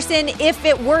 Will Anderson, if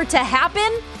it were to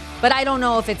happen, but I don't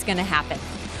know if it's going to happen.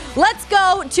 Let's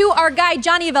go to our guy,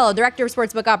 Johnny Avello, Director of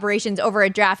Sportsbook Operations over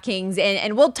at DraftKings,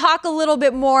 and we'll talk a little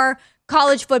bit more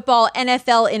college football,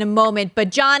 NFL in a moment.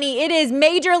 But Johnny, it is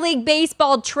Major League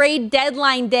Baseball trade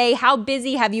deadline day. How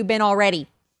busy have you been already?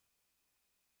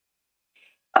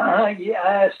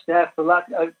 Yeah, Steph,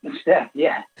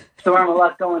 Storm, a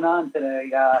lot going on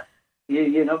today.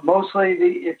 Mostly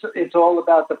it's all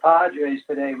about the Padres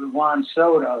today with Juan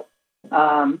Soto.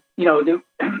 A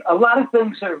lot of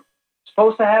things are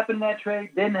supposed to happen in that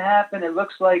trade, didn't happen. It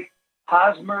looks like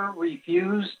Hosmer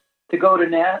refused to go to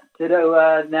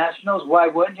the Nationals. Why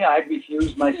wouldn't you? I'd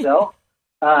refuse myself.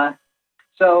 But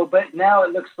now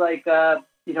it looks like,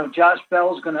 Josh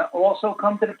Bell's going to also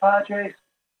come to the Padres.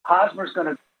 Hosmer's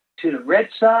going to the Red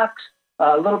Sox.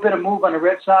 A little bit of move on the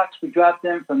Red Sox. We dropped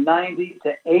them from 90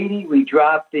 to 80. We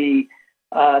dropped the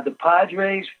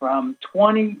Padres from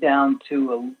 20 down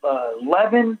to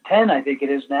 11, 10, I think it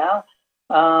is now.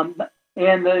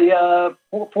 And the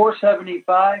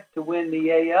 475 to win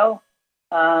the AL.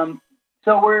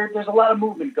 There's a lot of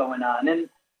movement going on. And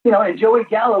Joey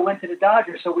Gallo went to the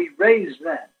Dodgers, so we raised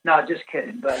them. No, just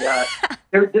kidding. But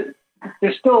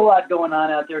there's still a lot going on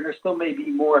out there. There still may be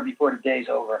more before the day's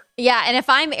over. Yeah, and if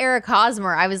I'm Eric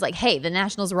Hosmer, I was like, hey, the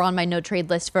Nationals were on my no-trade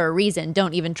list for a reason.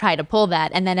 Don't even try to pull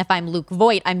that. And then if I'm Luke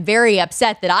Voit, I'm very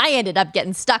upset that I ended up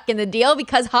getting stuck in the deal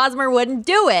because Hosmer wouldn't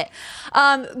do it.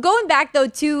 Going back, though,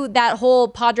 to that whole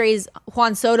Padres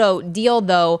Juan Soto deal,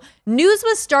 though, news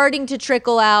was starting to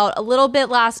trickle out a little bit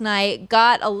last night,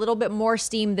 got a little bit more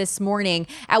steam this morning.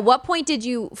 At what point did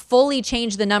you fully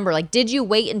change the number? Like, did you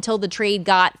wait until the trade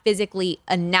got physically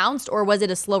announced, or was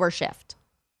it a slower shift?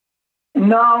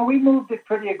 No, we moved it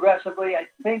pretty aggressively. I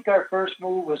think our first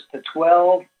move was to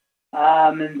 12,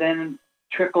 and then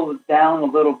trickled it down a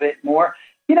little bit more.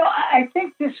 I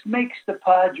think this makes the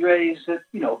Padres,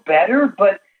 better,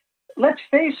 but let's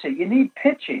face it, you need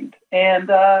pitching. And,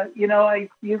 you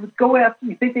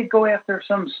think they'd go after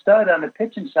some stud on the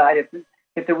pitching side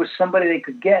if there was somebody they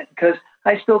could get, because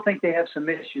I still think they have some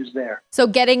issues there. So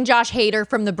getting Josh Hader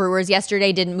from the Brewers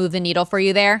yesterday didn't move the needle for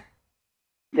you there?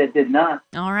 That did not.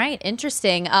 All right.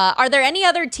 Interesting. Are there any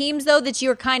other teams, though, that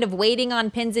you're kind of waiting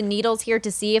on pins and needles here to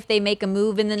see if they make a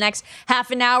move in the next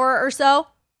half an hour or so?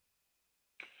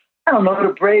 I don't know.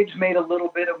 The Braves made a little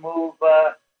bit of move.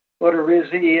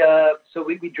 Odorizzi, so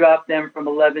we dropped them from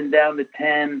 11 down to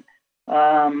 10.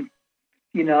 I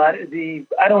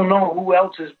don't know who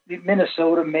else is.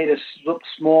 Minnesota made a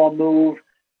small move.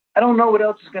 I don't know what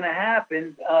else is going to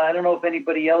happen. I don't know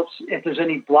if there's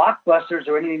any blockbusters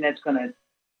or anything that's going to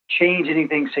change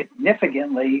anything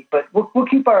significantly, but we'll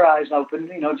keep our eyes open,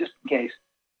 just in case.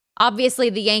 Obviously,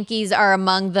 the Yankees are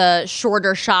among the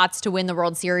shorter shots to win the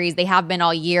World Series. They have been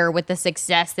all year with the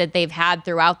success that they've had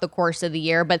throughout the course of the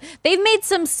year, but they've made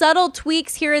some subtle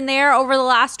tweaks here and there over the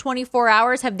last 24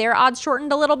 hours. Have their odds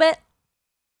shortened a little bit?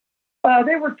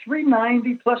 They were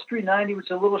 390 plus 390, which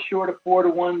is a little short of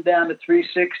 4-1 down to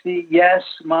 360. Yes,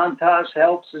 Montas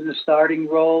helps in the starting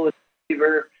role.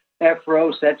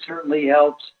 Efros, that certainly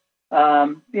helps.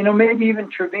 Maybe even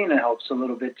Trevino helps a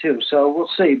little bit too. So we'll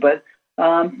see. But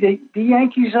the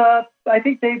Yankees, I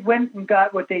think they went and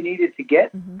got what they needed to get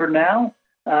for now.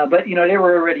 But they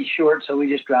were already short, so we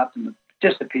just dropped them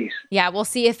just a piece. Yeah, we'll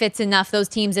see if it's enough. Those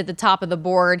teams at the top of the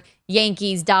board,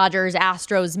 Yankees, Dodgers,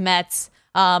 Astros, Mets,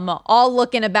 all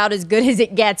looking about as good as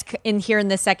it gets in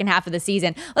the second half of the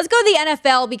season. Let's go to the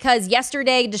NFL because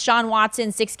yesterday Deshaun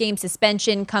Watson 6-game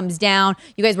suspension comes down.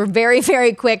 You guys were very,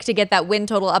 very quick to get that win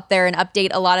total up there and update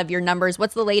a lot of your numbers.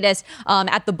 What's the latest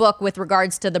at the book with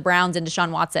regards to the Browns and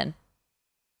Deshaun Watson?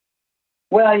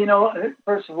 Well,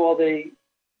 first of all, we're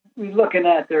looking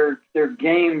at their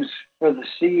games for the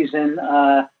season.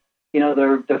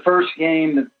 The first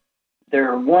game,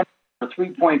 they're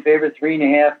 3-point favorite,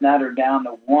 3.5. Now they're down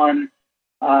to 1.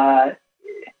 I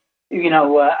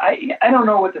don't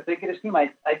know what to think of this team.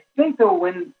 I think they'll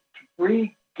win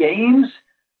 3 games,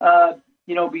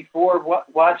 before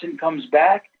Watson comes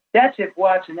back. That's if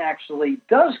Watson actually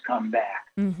does come back.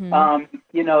 Mm-hmm.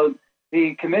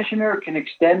 The commissioner can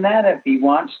extend that if he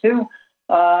wants to.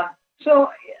 I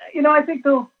think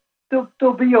they'll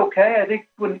be okay. I think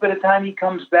by the time he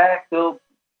comes back,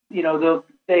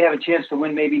 they have a chance to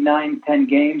win maybe 9-10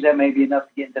 games. That may be enough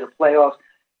to get into the playoffs.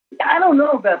 I don't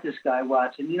know about this guy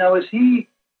Watson. Is he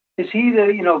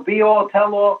the be all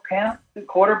tell all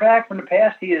quarterback from the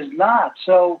past? He is not.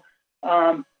 So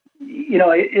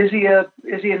is he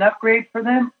an upgrade for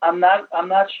them? I'm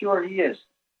not sure he is.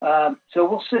 So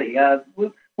we'll see.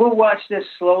 We'll watch this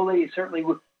slowly. Certainly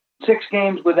 6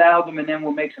 games without him, and then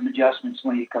we'll make some adjustments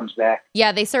when he comes back.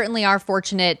 Yeah, they certainly are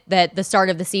fortunate that the start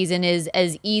of the season is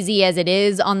as easy as it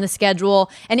is on the schedule.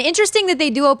 And interesting that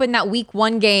they do open that week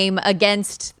 1 game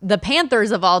against the Panthers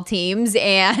of all teams,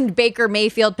 and Baker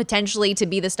Mayfield potentially to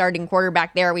be the starting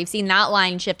quarterback there. We've seen that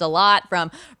line shift a lot from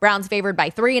Browns favored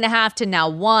by 3.5 to now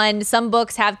 1. Some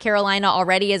books have Carolina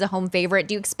already as a home favorite.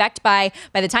 Do you expect by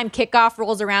the time kickoff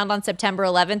rolls around on September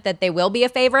 11th that they will be a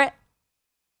favorite?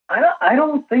 I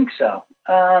don't think so.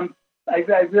 I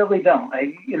really don't.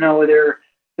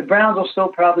 The Browns will still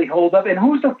probably hold up. And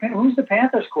who's the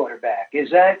Panthers quarterback?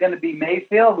 Is that going to be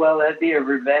Mayfield? Well, that'd be a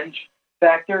revenge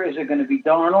factor. Is it going to be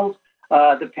Darnold?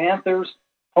 The Panthers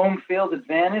home field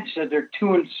advantage. So they're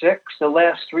 2-6 the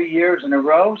last 3 years in a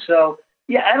row. So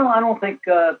yeah, I don't think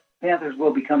Panthers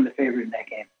will become the favorite in that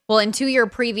game. Well, and to your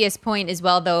previous point as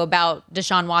well, though, about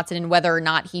Deshaun Watson and whether or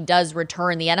not he does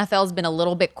return, the NFL's been a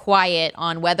little bit quiet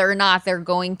on whether or not they're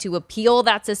going to appeal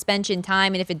that suspension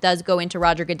time. And if it does go into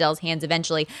Roger Goodell's hands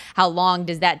eventually, how long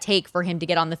does that take for him to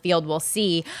get on the field? We'll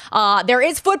see. There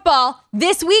is football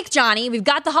this week, Johnny. We've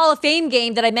got the Hall of Fame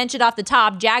game that I mentioned off the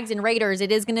top, Jags and Raiders.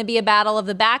 It is going to be a battle of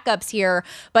the backups here.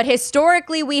 But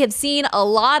historically, we have seen a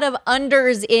lot of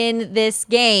unders in this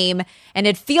game. And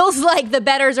it feels like the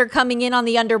bettors are coming in on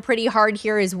the under pretty hard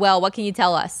here as well. What can you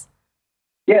tell us?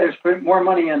 Yeah, there's more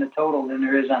money on the total than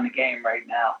there is on the game right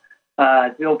now.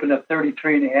 It opened up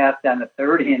 33.5 down to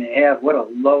 30.5. What a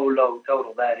low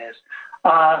total that is.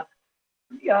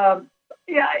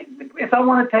 If I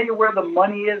want to tell you where the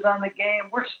money is on the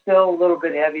game, we're still a little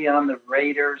bit heavy on the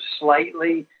Raiders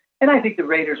slightly. And I think the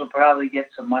Raiders will probably get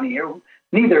some money here.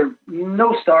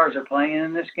 No stars are playing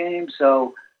in this game,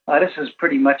 so this is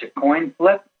pretty much a coin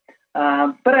flip.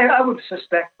 But I would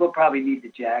suspect we'll probably need the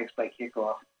Jags by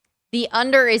kickoff. The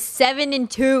under is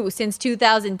 7-2 since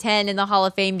 2010 in the Hall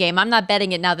of Fame game. I'm not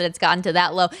betting it now that it's gotten to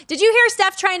that low. Did you hear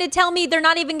Steph trying to tell me they're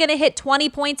not even going to hit 20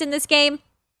 points in this game?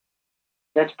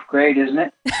 That's great, isn't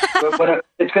it? but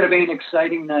it's going to be an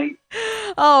exciting night.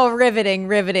 Oh,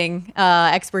 riveting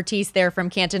expertise there from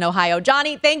Canton, Ohio.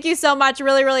 Johnny, thank you so much.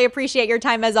 Really, really appreciate your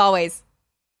time as always.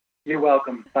 You're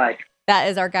welcome. Bye. That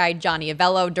is our guy, Johnny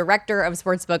Avello, Director of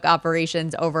Sportsbook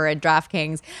Operations over at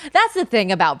DraftKings. That's the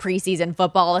thing about preseason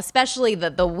football, especially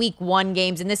the week 1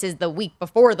 games, and this is the week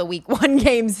before the week 1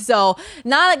 games, so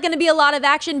not going to be a lot of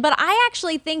action, but I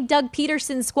actually think Doug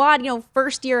Peterson's squad,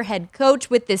 first-year head coach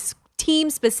with this team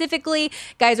specifically,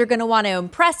 guys are going to want to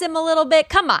impress him a little bit.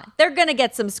 Come on, they're going to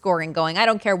get some scoring going. I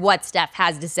don't care what Steph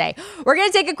has to say. We're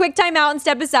going to take a quick timeout and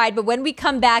step aside, but when we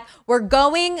come back, we're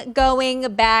going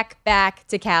back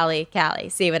to Cali.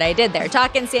 See what I did there?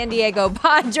 Talking San Diego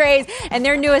Padres and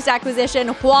their newest acquisition,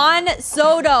 Juan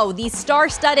Soto, the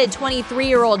star-studded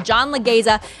 23-year-old John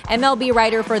Legueza, MLB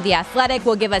writer for The Athletic,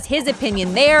 will give us his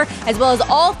opinion there, as well as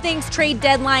all things trade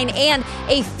deadline and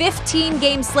a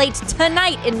 15-game slate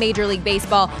tonight in Major League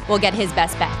Baseball. We'll get his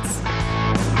best bets.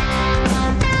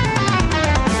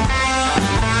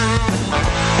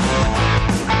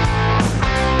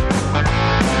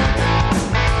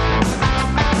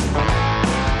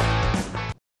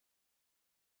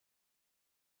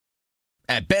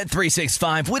 At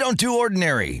Bet365, we don't do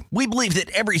ordinary. We believe that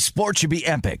every sport should be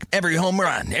epic. Every home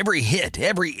run, every hit,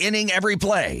 every inning, every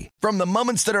play. From the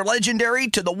moments that are legendary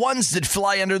to the ones that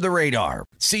fly under the radar.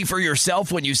 See for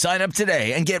yourself when you sign up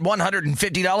today and get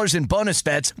 $150 in bonus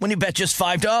bets when you bet just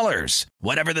 $5.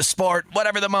 Whatever the sport,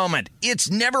 whatever the moment, it's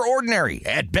never ordinary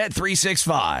at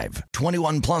Bet365.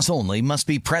 21 plus only. Must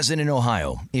be present in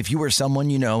Ohio. If you or someone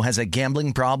you know has a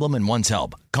gambling problem and wants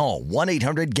help, call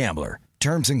 1-800-GAMBLER.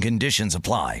 Terms and conditions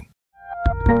apply.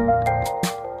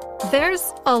 There's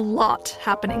a lot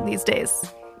happening these days.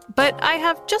 but I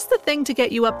have just the thing to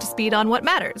get you up to speed on what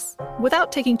matters,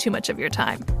 without taking too much of your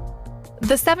time.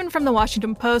 The 7 from the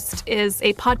Washington Post is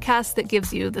a podcast that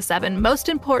gives you the 7 most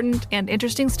important and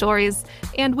interesting stories,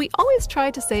 and we always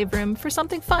try to save room for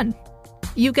something fun.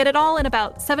 You get it all in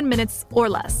about 7 minutes or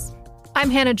less. I'm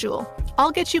Hannah Jewell.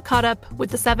 I'll get you caught up with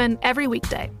the 7 every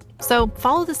weekday. So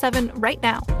follow the 7 right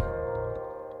now.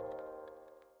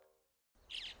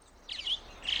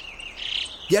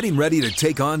 Getting ready to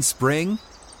take on spring?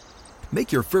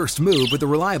 Make your first move with the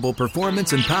reliable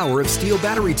performance and power of Steel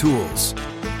battery tools.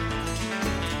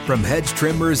 From hedge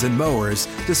trimmers and mowers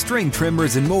to string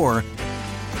trimmers and more,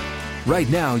 right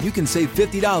now you can save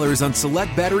 $50 on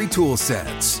select battery tool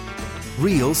sets.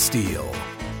 Real Steel.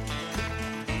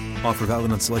 Offer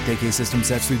valid on select AK system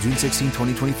sets through June 16,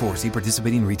 2024. See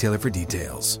participating retailer for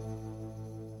details.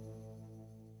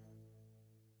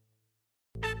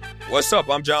 What's up?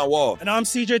 I'm John Wall. And I'm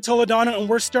CJ Toledano, and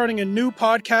we're starting a new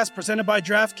podcast presented by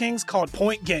DraftKings called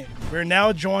Point Game. We're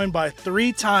now joined by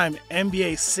 3-time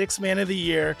NBA Sixth Man of the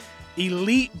Year,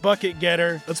 elite bucket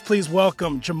getter. Let's please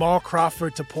welcome Jamal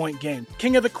Crawford to Point Game.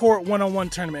 King of the Court one-on-one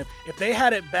tournament. If they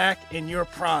had it back in your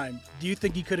prime, do you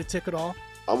think you could have took it all?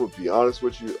 I'm going to be honest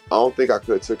with you. I don't think I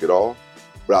could have took it all,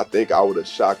 but I think I would have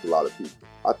shocked a lot of people.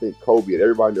 I think Kobe and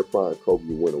everybody in their prime, Kobe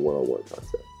would win a one-on-one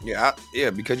contest.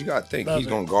 Yeah, because you got to think he's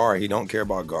going to guard. He don't care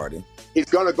about guarding. He's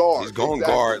going to guard. He's going to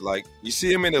guard. Like, you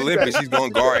see him in the Olympics, he's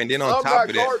going to guard. And then on top of that.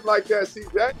 I'm not guarding like that,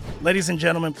 CJ. Ladies and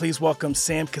gentlemen, please welcome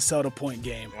Sam Cassell to Point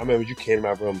Game. I remember you came to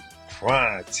my room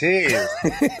crying, tears,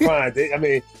 crying. I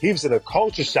mean, he was in a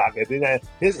culture shock. And then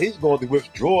he's going through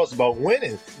withdrawals about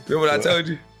winning. Remember what I told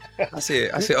you? I said,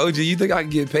 OG, you think I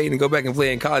can get paid and go back and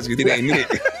play in college because it ain't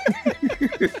it?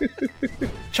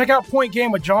 Check out Point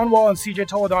Game with John Wall and CJ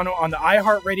Toledano on the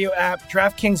iHeartRadio app,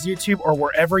 DraftKings YouTube, or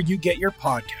wherever you get your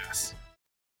podcasts.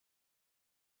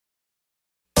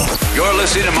 You're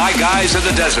listening to My Guys in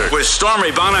the Desert with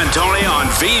Stormy Bonantoni on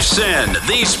VSiN,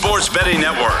 the Sports Betting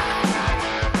Network.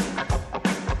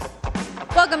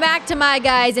 Welcome back to My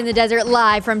Guys in the Desert,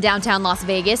 live from downtown Las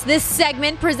Vegas. This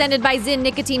segment presented by Zyn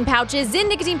Nicotine Pouches. Zyn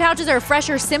Nicotine Pouches are a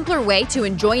fresher, simpler way to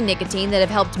enjoy nicotine that have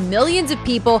helped millions of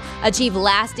people achieve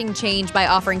lasting change by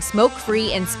offering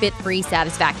smoke-free and spit-free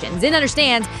satisfaction. Zyn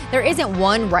understands there isn't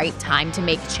one right time to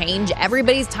make change.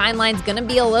 Everybody's timeline's going to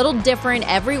be a little different.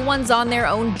 Everyone's on their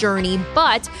own journey.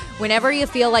 But whenever you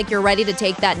feel like you're ready to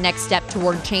take that next step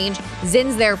toward change,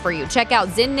 Zyn's there for you. Check out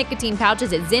Zyn Nicotine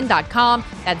Pouches at Zyn.com.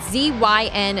 That's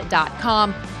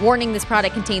ZYN.com. Warning, this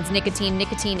product contains nicotine.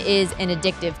 Nicotine is an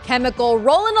addictive chemical.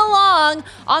 Rolling along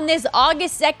on this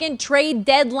August 2nd trade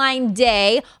deadline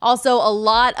day. Also, a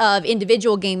lot of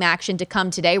individual game action to come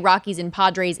today. Rockies and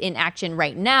Padres in action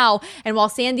right now. And while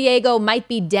San Diego might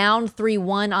be down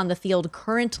 3-1 on the field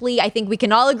currently, I think we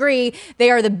can all agree they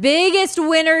are the biggest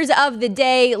winners of the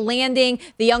day, landing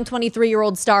the young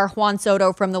 23-year-old star Juan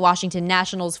Soto from the Washington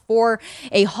Nationals for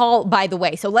a haul, by the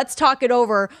way. So let's talk it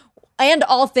over and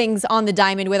all things on the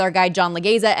diamond with our guy, John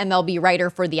Legeza, MLB writer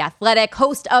for The Athletic,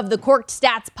 host of the Corked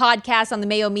Stats podcast on the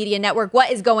Mayo Media Network. What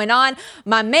is going on,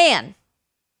 my man?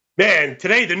 Man,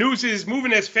 today the news is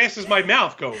moving as fast as my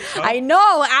mouth goes. Huh? I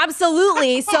know,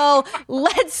 absolutely. So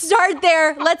let's start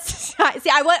there. Let's see.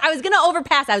 I was going to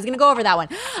overpass. I was going to go over that one.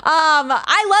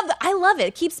 I love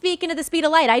it. Keep speaking at the speed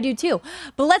of light. I do too.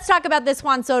 But let's talk about this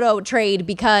Juan Soto trade,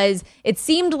 because it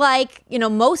seemed like,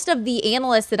 most of the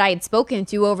analysts that I had spoken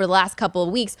to over the last couple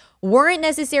of weeks weren't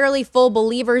necessarily full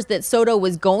believers that Soto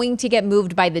was going to get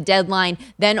moved by the deadline.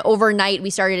 Then overnight,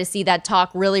 we started to see that talk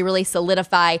really, really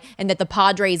solidify, and that the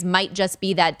Padres might just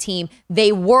be that team.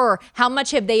 They were. How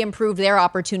much have they improved their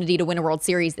opportunity to win a World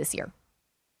Series this year?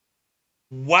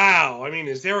 Wow. I mean,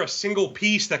 is there a single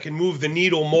piece that can move the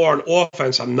needle more on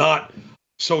offense? I'm not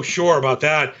so sure about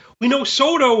that. We know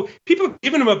Soto, people are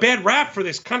giving him a bad rap for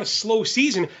this kind of slow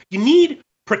season. You need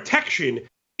protection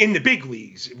in the big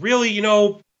leagues. Really,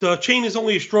 the chain is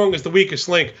only as strong as the weakest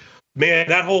link. Man,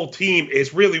 that whole team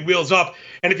is really wheels up.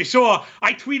 And if you saw,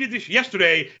 I tweeted this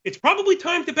yesterday, it's probably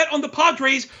time to bet on the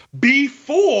Padres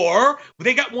before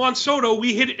they got Juan Soto.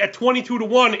 We hit it at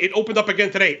 22-1. It opened up again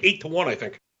today, 8-1, I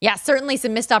think. Yeah, certainly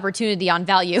some missed opportunity on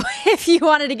value if you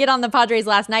wanted to get on the Padres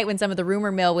last night when some of the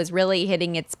rumor mill was really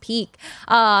hitting its peak.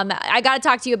 I got to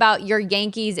talk to you about your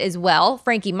Yankees as well.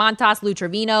 Frankie Montas, Lou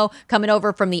Trevino coming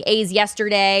over from the A's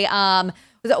yesterday.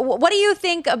 What do you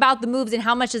think about the moves, and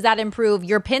how much does that improve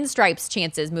your Pinstripes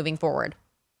chances moving forward?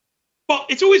 Well,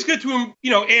 it's always good to,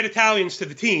 add Italians to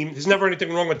the team. There's never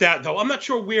anything wrong with that, though. I'm not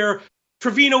sure where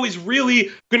Trevino is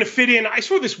really going to fit in. I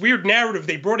saw this weird narrative.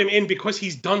 They brought him in because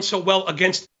he's done so well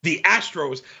against the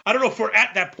Astros. I don't know if we're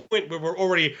at that point where we're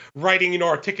already writing,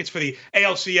 our tickets for the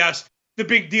ALCS. the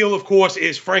big deal, of course,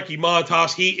 is Frankie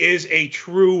Montas. He is a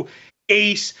true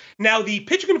ace. Now, the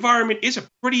pitching environment is a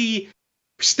pretty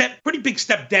big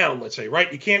step down, let's say,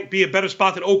 right? You can't be a better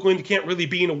spot than Oakland. You can't really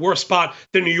be in a worse spot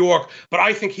than New York. But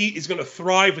I think he is going to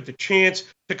thrive with the chance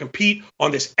to compete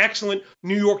on this excellent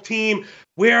New York team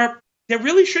where there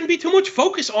really shouldn't be too much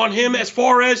focus on him as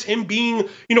far as him being,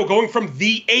 going from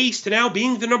the ace to now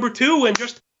being the number 2 and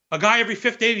just a guy every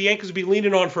fifth day the Yankees will be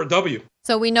leaning on for a W.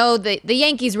 So we know that the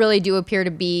Yankees really do appear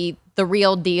to be the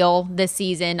real deal this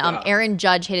season. Aaron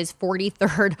Judge hit his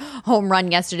 43rd home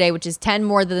run yesterday, which is 10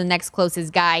 more than the next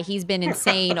closest guy. He's been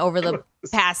insane over the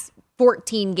past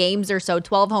 14 games or so,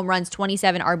 12 home runs,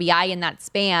 27 RBI in that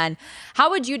span. How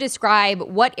would you describe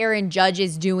what Aaron Judge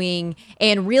is doing?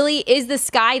 And really, is the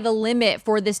sky the limit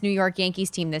for this New York Yankees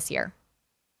team this year?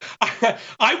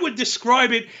 I would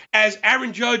describe it as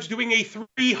Aaron Judge doing a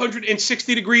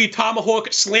 360-degree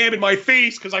tomahawk slam in my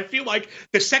face, because I feel like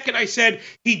the second I said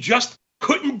he just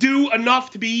couldn't do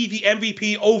enough to be the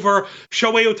MVP over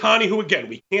Shohei Ohtani, who, again,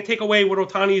 we can't take away what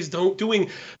Ohtani is doing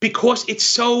because it's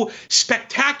so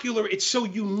spectacular, it's so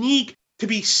unique to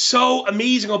be so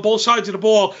amazing on both sides of the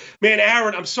ball. Man,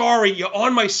 Aaron, I'm sorry. You're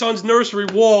on my son's nursery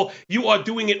wall. You are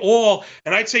doing it all.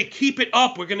 And I'd say keep it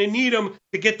up. We're going to need him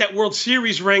to get that World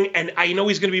Series ring. And I know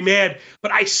he's going to be mad,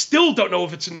 but I still don't know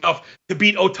if it's enough to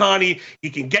beat Ohtani.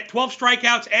 He can get 12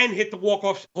 strikeouts and hit the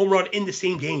walk-off home run in the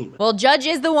same game. Well, Judge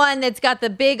is the one that's got the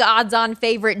big odds-on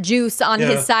favorite juice on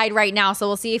his side right now. So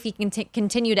we'll see if he can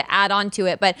continue to add on to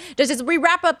it. But just as we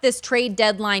wrap up this trade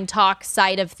deadline talk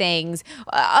side of things,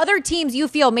 other teams you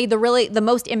feel made the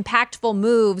most impactful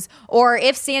moves, or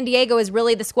if San Diego is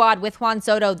really the squad with Juan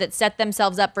Soto that set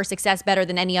themselves up for success better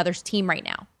than any other team right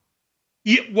now?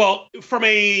 Yeah, well, from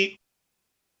a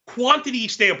quantity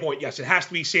standpoint, yes, it has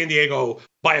to be San Diego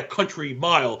by a country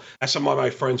mile, as some of my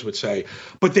friends would say.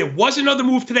 But there was another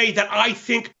move today that I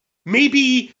think may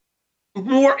be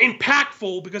more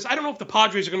impactful, because I don't know if the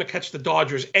Padres are going to catch the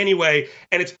Dodgers anyway,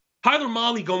 and it's Tyler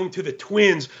Mahle going to the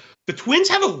Twins. The Twins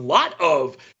have a lot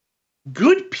of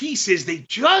good pieces. They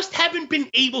just haven't been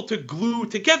able to glue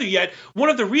together yet. One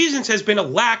of the reasons has been a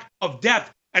lack of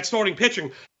depth at starting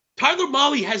pitching. Tyler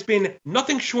Mahle has been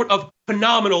nothing short of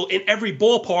phenomenal in every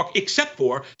ballpark except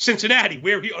for Cincinnati,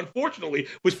 where he unfortunately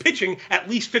was pitching at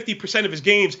least 50% of his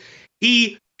games.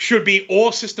 He should be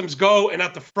all systems go and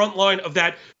at the front line of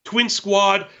that Twin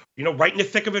squad, right in the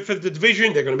thick of it for the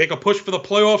division. They're going to make a push for the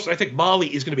playoffs. And I think Mahle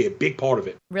is going to be a big part of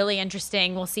it. Really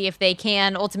interesting. We'll see if they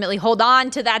can ultimately hold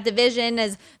on to that division,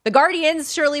 as the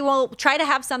Guardians surely will try to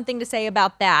have something to say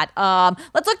about that.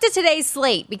 Let's look to today's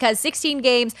slate, because 16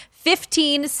 games,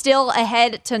 15 still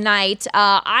ahead tonight.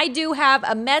 I do have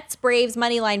a Mets-Braves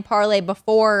moneyline parlay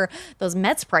before those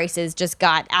Mets prices just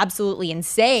got absolutely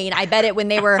insane. I bet it when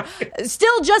they were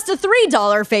still just a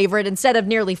 $3 favorite instead of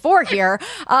nearly $4 here.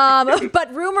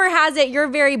 But rumor has it you're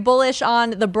very bullish on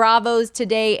the Bravos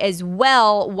today as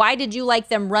well. Why did you like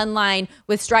them run line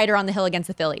with Strider on the hill against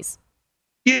the Phillies?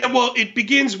 Yeah, well, it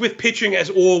begins with pitching,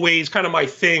 as always, kind of my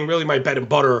thing, really my bread and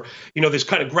butter, this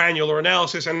kind of granular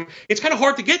analysis. And it's kind of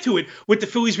hard to get to it with the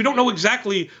Phillies. We don't know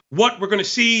exactly what we're going to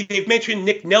see. They've mentioned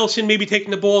Nick Nelson maybe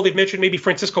taking the ball. They've mentioned maybe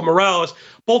Francisco Morales.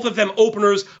 Both of them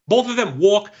openers. Both of them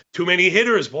walk too many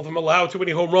hitters. Both of them allow too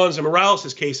many home runs, in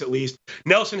Morales' case at least.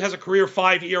 Nelson has a career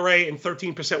 5 ERA and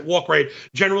 13% walk rate.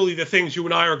 Generally the things you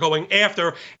and I are going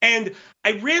after. And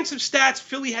I ran some stats.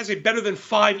 Philly has a better than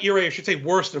 5 ERA, I should say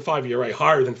worse than 5 ERA,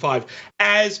 higher than 5,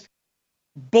 as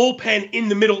bullpen in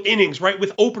the middle innings, right,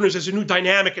 with openers as a new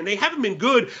dynamic, and they haven't been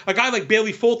good. A guy like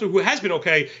Bailey Falter, who has been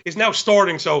okay, is now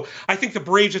starting, so I think the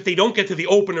Braves, if they don't get to the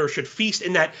opener, should feast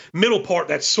in that middle part,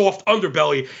 that soft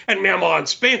underbelly. And man, on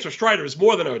Spencer Strider is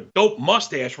more than a dope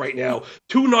mustache right now.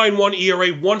 2.91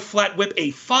 ERA, 1 flat whip,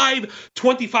 a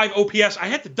 5.25 OPS. I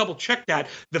had to double check that.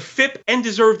 The FIP and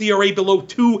deserved ERA below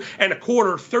 2.25,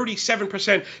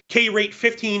 37% K rate,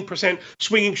 15%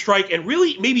 swinging strike, and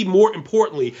really, maybe more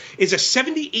importantly, is a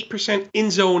 78%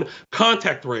 in-zone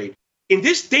contact rate. In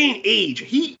this day and age,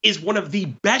 he is one of the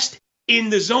best in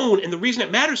the zone. And the reason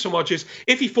it matters so much is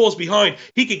if he falls behind,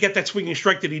 he could get that swinging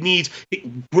strike that he needs.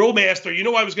 Brillmaster,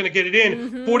 I was going to get it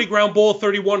in. 40 ground ball,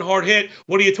 31 hard hit.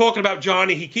 What are you talking about,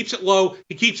 Johnny? He keeps it low.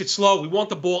 He keeps it slow. We want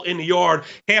the ball in the yard.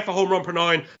 Half a home run per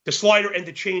 9. The slider and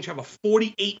the change have a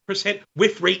 48%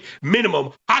 whiff rate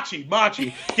minimum. Hachi,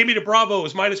 Machi. Give me the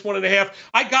Bravos, -1.5.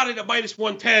 I got it at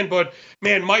 -110, but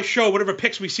man, my show, whatever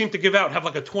picks we seem to give out, have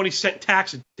like a 20-cent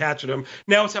tax attached to them.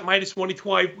 Now it's at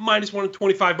 -125,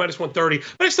 -125, -130.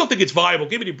 430, but I still think it's viable.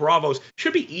 Give me the Bravos.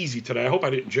 Should be easy today. I hope I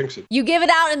didn't jinx it. You give it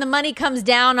out and the money comes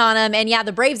down on them. And yeah,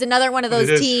 the Braves, another one of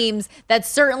those teams that's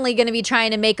certainly going to be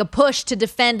trying to make a push to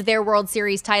defend their World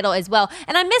Series title as well.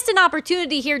 And I missed an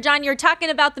opportunity here, John. You're talking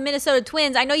about the Minnesota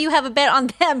Twins. I know you have a bet on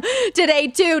them today,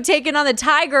 too, taking on the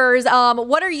Tigers.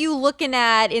 What are you looking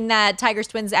at in that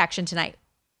Tigers-Twins action tonight?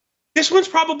 This one's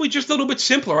probably just a little bit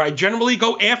simpler. I generally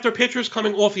go after pitchers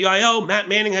coming off the IL. Matt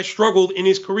Manning has struggled in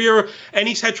his career, and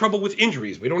he's had trouble with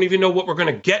injuries. We don't even know what we're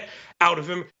going to get out of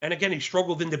him. And again, he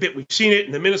struggled in the bit. We've seen it,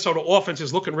 and the Minnesota offense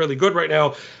is looking really good right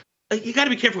now. You got to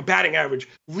be careful with batting average.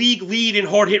 League lead in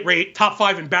hard hit rate, top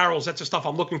 5 in barrels. That's the stuff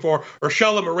I'm looking for.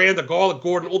 Urshela, Miranda, Garlick,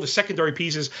 Gordon, all the secondary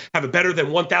pieces have a better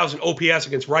than 1,000 OPS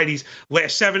against righties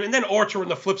last 7. And then Archer on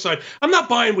the flip side. I'm not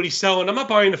buying what he's selling. I'm not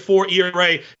buying the 4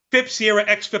 ERA. FIP, Sierra,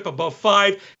 XFIP above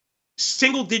 5.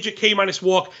 Single-digit K-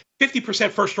 walk,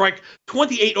 50% first strike,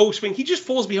 28 O swing. He just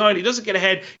falls behind. He doesn't get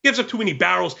ahead. Gives up too many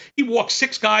barrels. He walked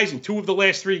 6 guys in 2 of the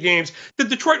last 3 games. The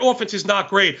Detroit offense is not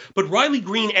great, but Riley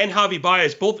Green and Javi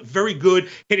Baez, both very good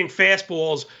hitting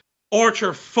fastballs.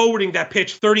 Archer forwarding that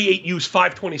pitch, 38 use,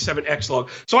 527 xlog.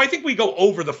 So I think we go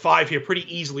over the 5 here pretty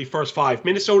easily, first 5.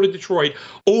 Minnesota, Detroit,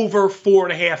 over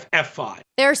 4.5 F5.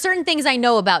 There are certain things I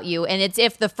know about you, and it's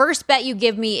if the first bet you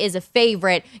give me is a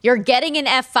favorite, you're getting an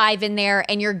F5 in there,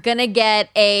 and you're going to get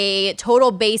a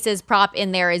total bases prop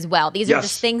in there as well. These are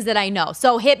just things that I know.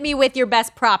 So hit me with your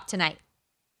best prop tonight.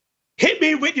 Hit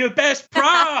me with your best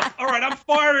prop. All right, I'm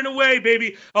firing away,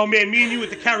 baby. Oh, man, me and you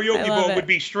with the karaoke bowl would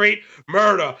be straight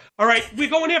murder. All right, we're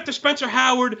going after Spencer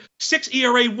Howard, 6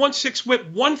 ERA, 1.6 whip,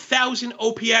 1,000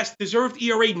 OPS, deserved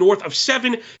ERA north of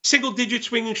 7, single-digit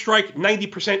swinging strike,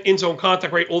 90% in-zone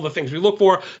contact rate, all the things we look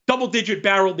for, double-digit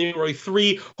barrel, nearly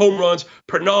 3 home runs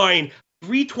per 9,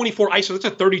 324 ISO. That's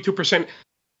a 32%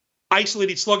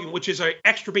 isolated slugging, which is an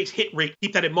extra base hit rate.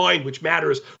 Keep that in mind, which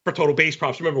matters for total base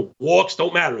props. Remember, walks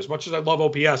don't matter as much as I love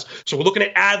OPS. So we're looking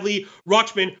at Adley,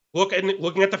 Rutschman,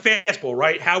 looking at the fastball,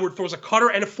 right? Howard throws a cutter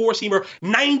and a four-seamer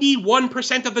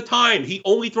 91% of the time. He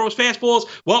only throws fastballs.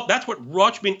 Well, that's what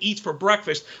Rutschman eats for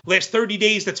breakfast. Last 30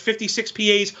 days, that's 56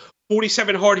 PAs,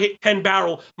 47 hard hit, 10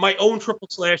 barrel. My own triple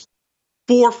slash,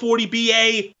 440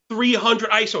 BA, 300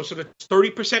 ISO. So that's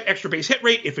 30% extra base hit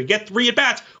rate. If we get 3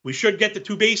 at-bats, we should get the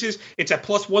 2 bases. It's at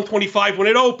plus 125 when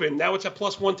it opened. Now it's at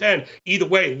plus 110. Either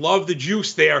way, love the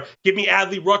juice there. Give me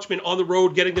Adley Rutschman on the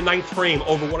road, getting the 9th frame,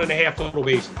 over 1.5 total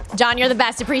bases. John, you're the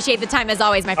best. Appreciate the time as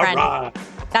always, my friend. All right.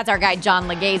 That's our guy, John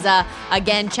Legeza.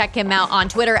 Again, check him out on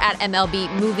Twitter at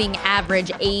MLB Moving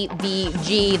Average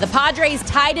AVG. The Padres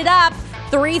tied it up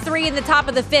 3-3 in the top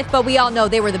of the 5th, but we all know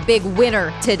they were the big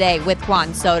winner today with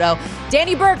Juan Soto.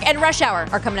 Danny Burke and Rush Hour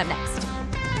are coming up next.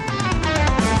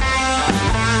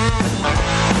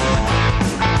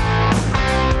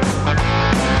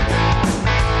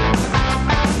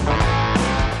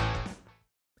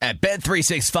 At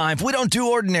Bet365, we don't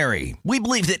do ordinary. We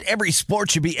believe that every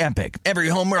sport should be epic. Every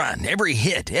home run, every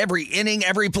hit, every inning,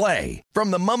 every play.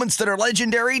 From the moments that are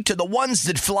legendary to the ones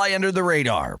that fly under the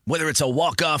radar. Whether it's a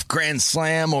walk-off grand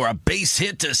slam or a base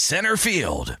hit to center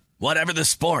field. Whatever the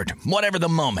sport, whatever the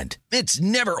moment. It's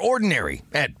never ordinary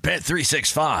at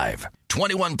Bet365.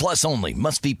 21 plus only.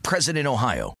 Must be present in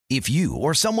Ohio. If you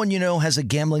or someone you know has a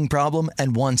gambling problem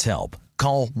and wants help,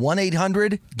 call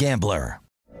 1-800-GAMBLER.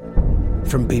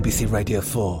 From BBC Radio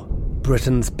 4,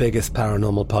 Britain's biggest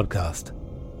paranormal podcast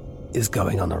is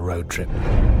going on a road trip.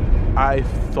 I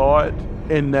thought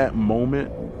in that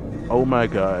moment, oh my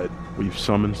God, we've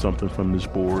summoned something from this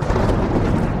board.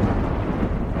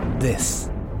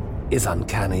 This is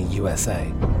Uncanny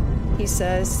USA. He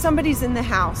says, somebody's in the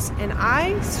house, and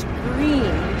I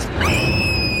screamed.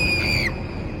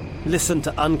 Listen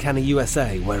to Uncanny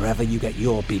USA wherever you get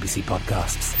your BBC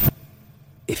podcasts,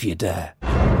 if you dare.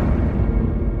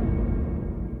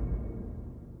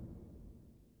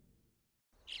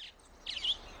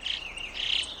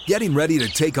 Getting ready to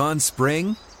take on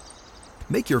spring?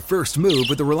 Make your first move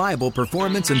with the reliable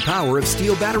performance and power of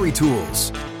Steel battery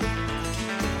tools.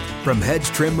 From hedge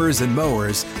trimmers and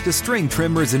mowers to string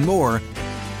trimmers and more,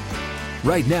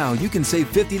 right now you can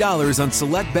save $50 on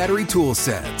select battery tool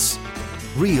sets.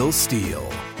 Real Steel.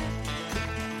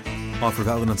 Offer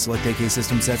valid on select AK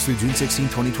system sets through June 16,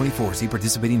 2024. See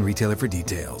participating retailer for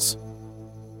details.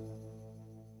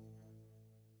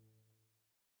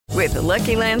 With the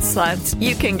Lucky Land Slots,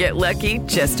 you can get lucky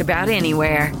just about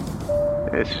anywhere.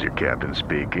 This is your captain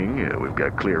speaking. We've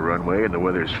got clear runway and the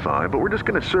weather's fine, but we're just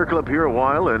going to circle up here a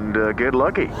while and get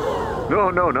lucky.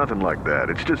 No, nothing like that.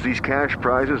 It's just these cash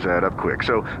prizes add up quick.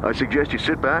 So I suggest you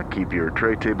sit back, keep your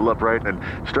tray table upright, and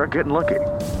start getting lucky.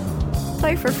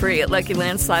 Play for free at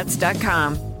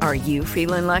LuckyLandSlots.com. Are you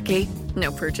feeling lucky?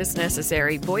 No purchase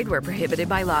necessary. Void where prohibited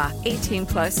by law.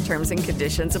 18+ terms and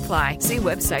conditions apply. See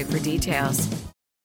website for details.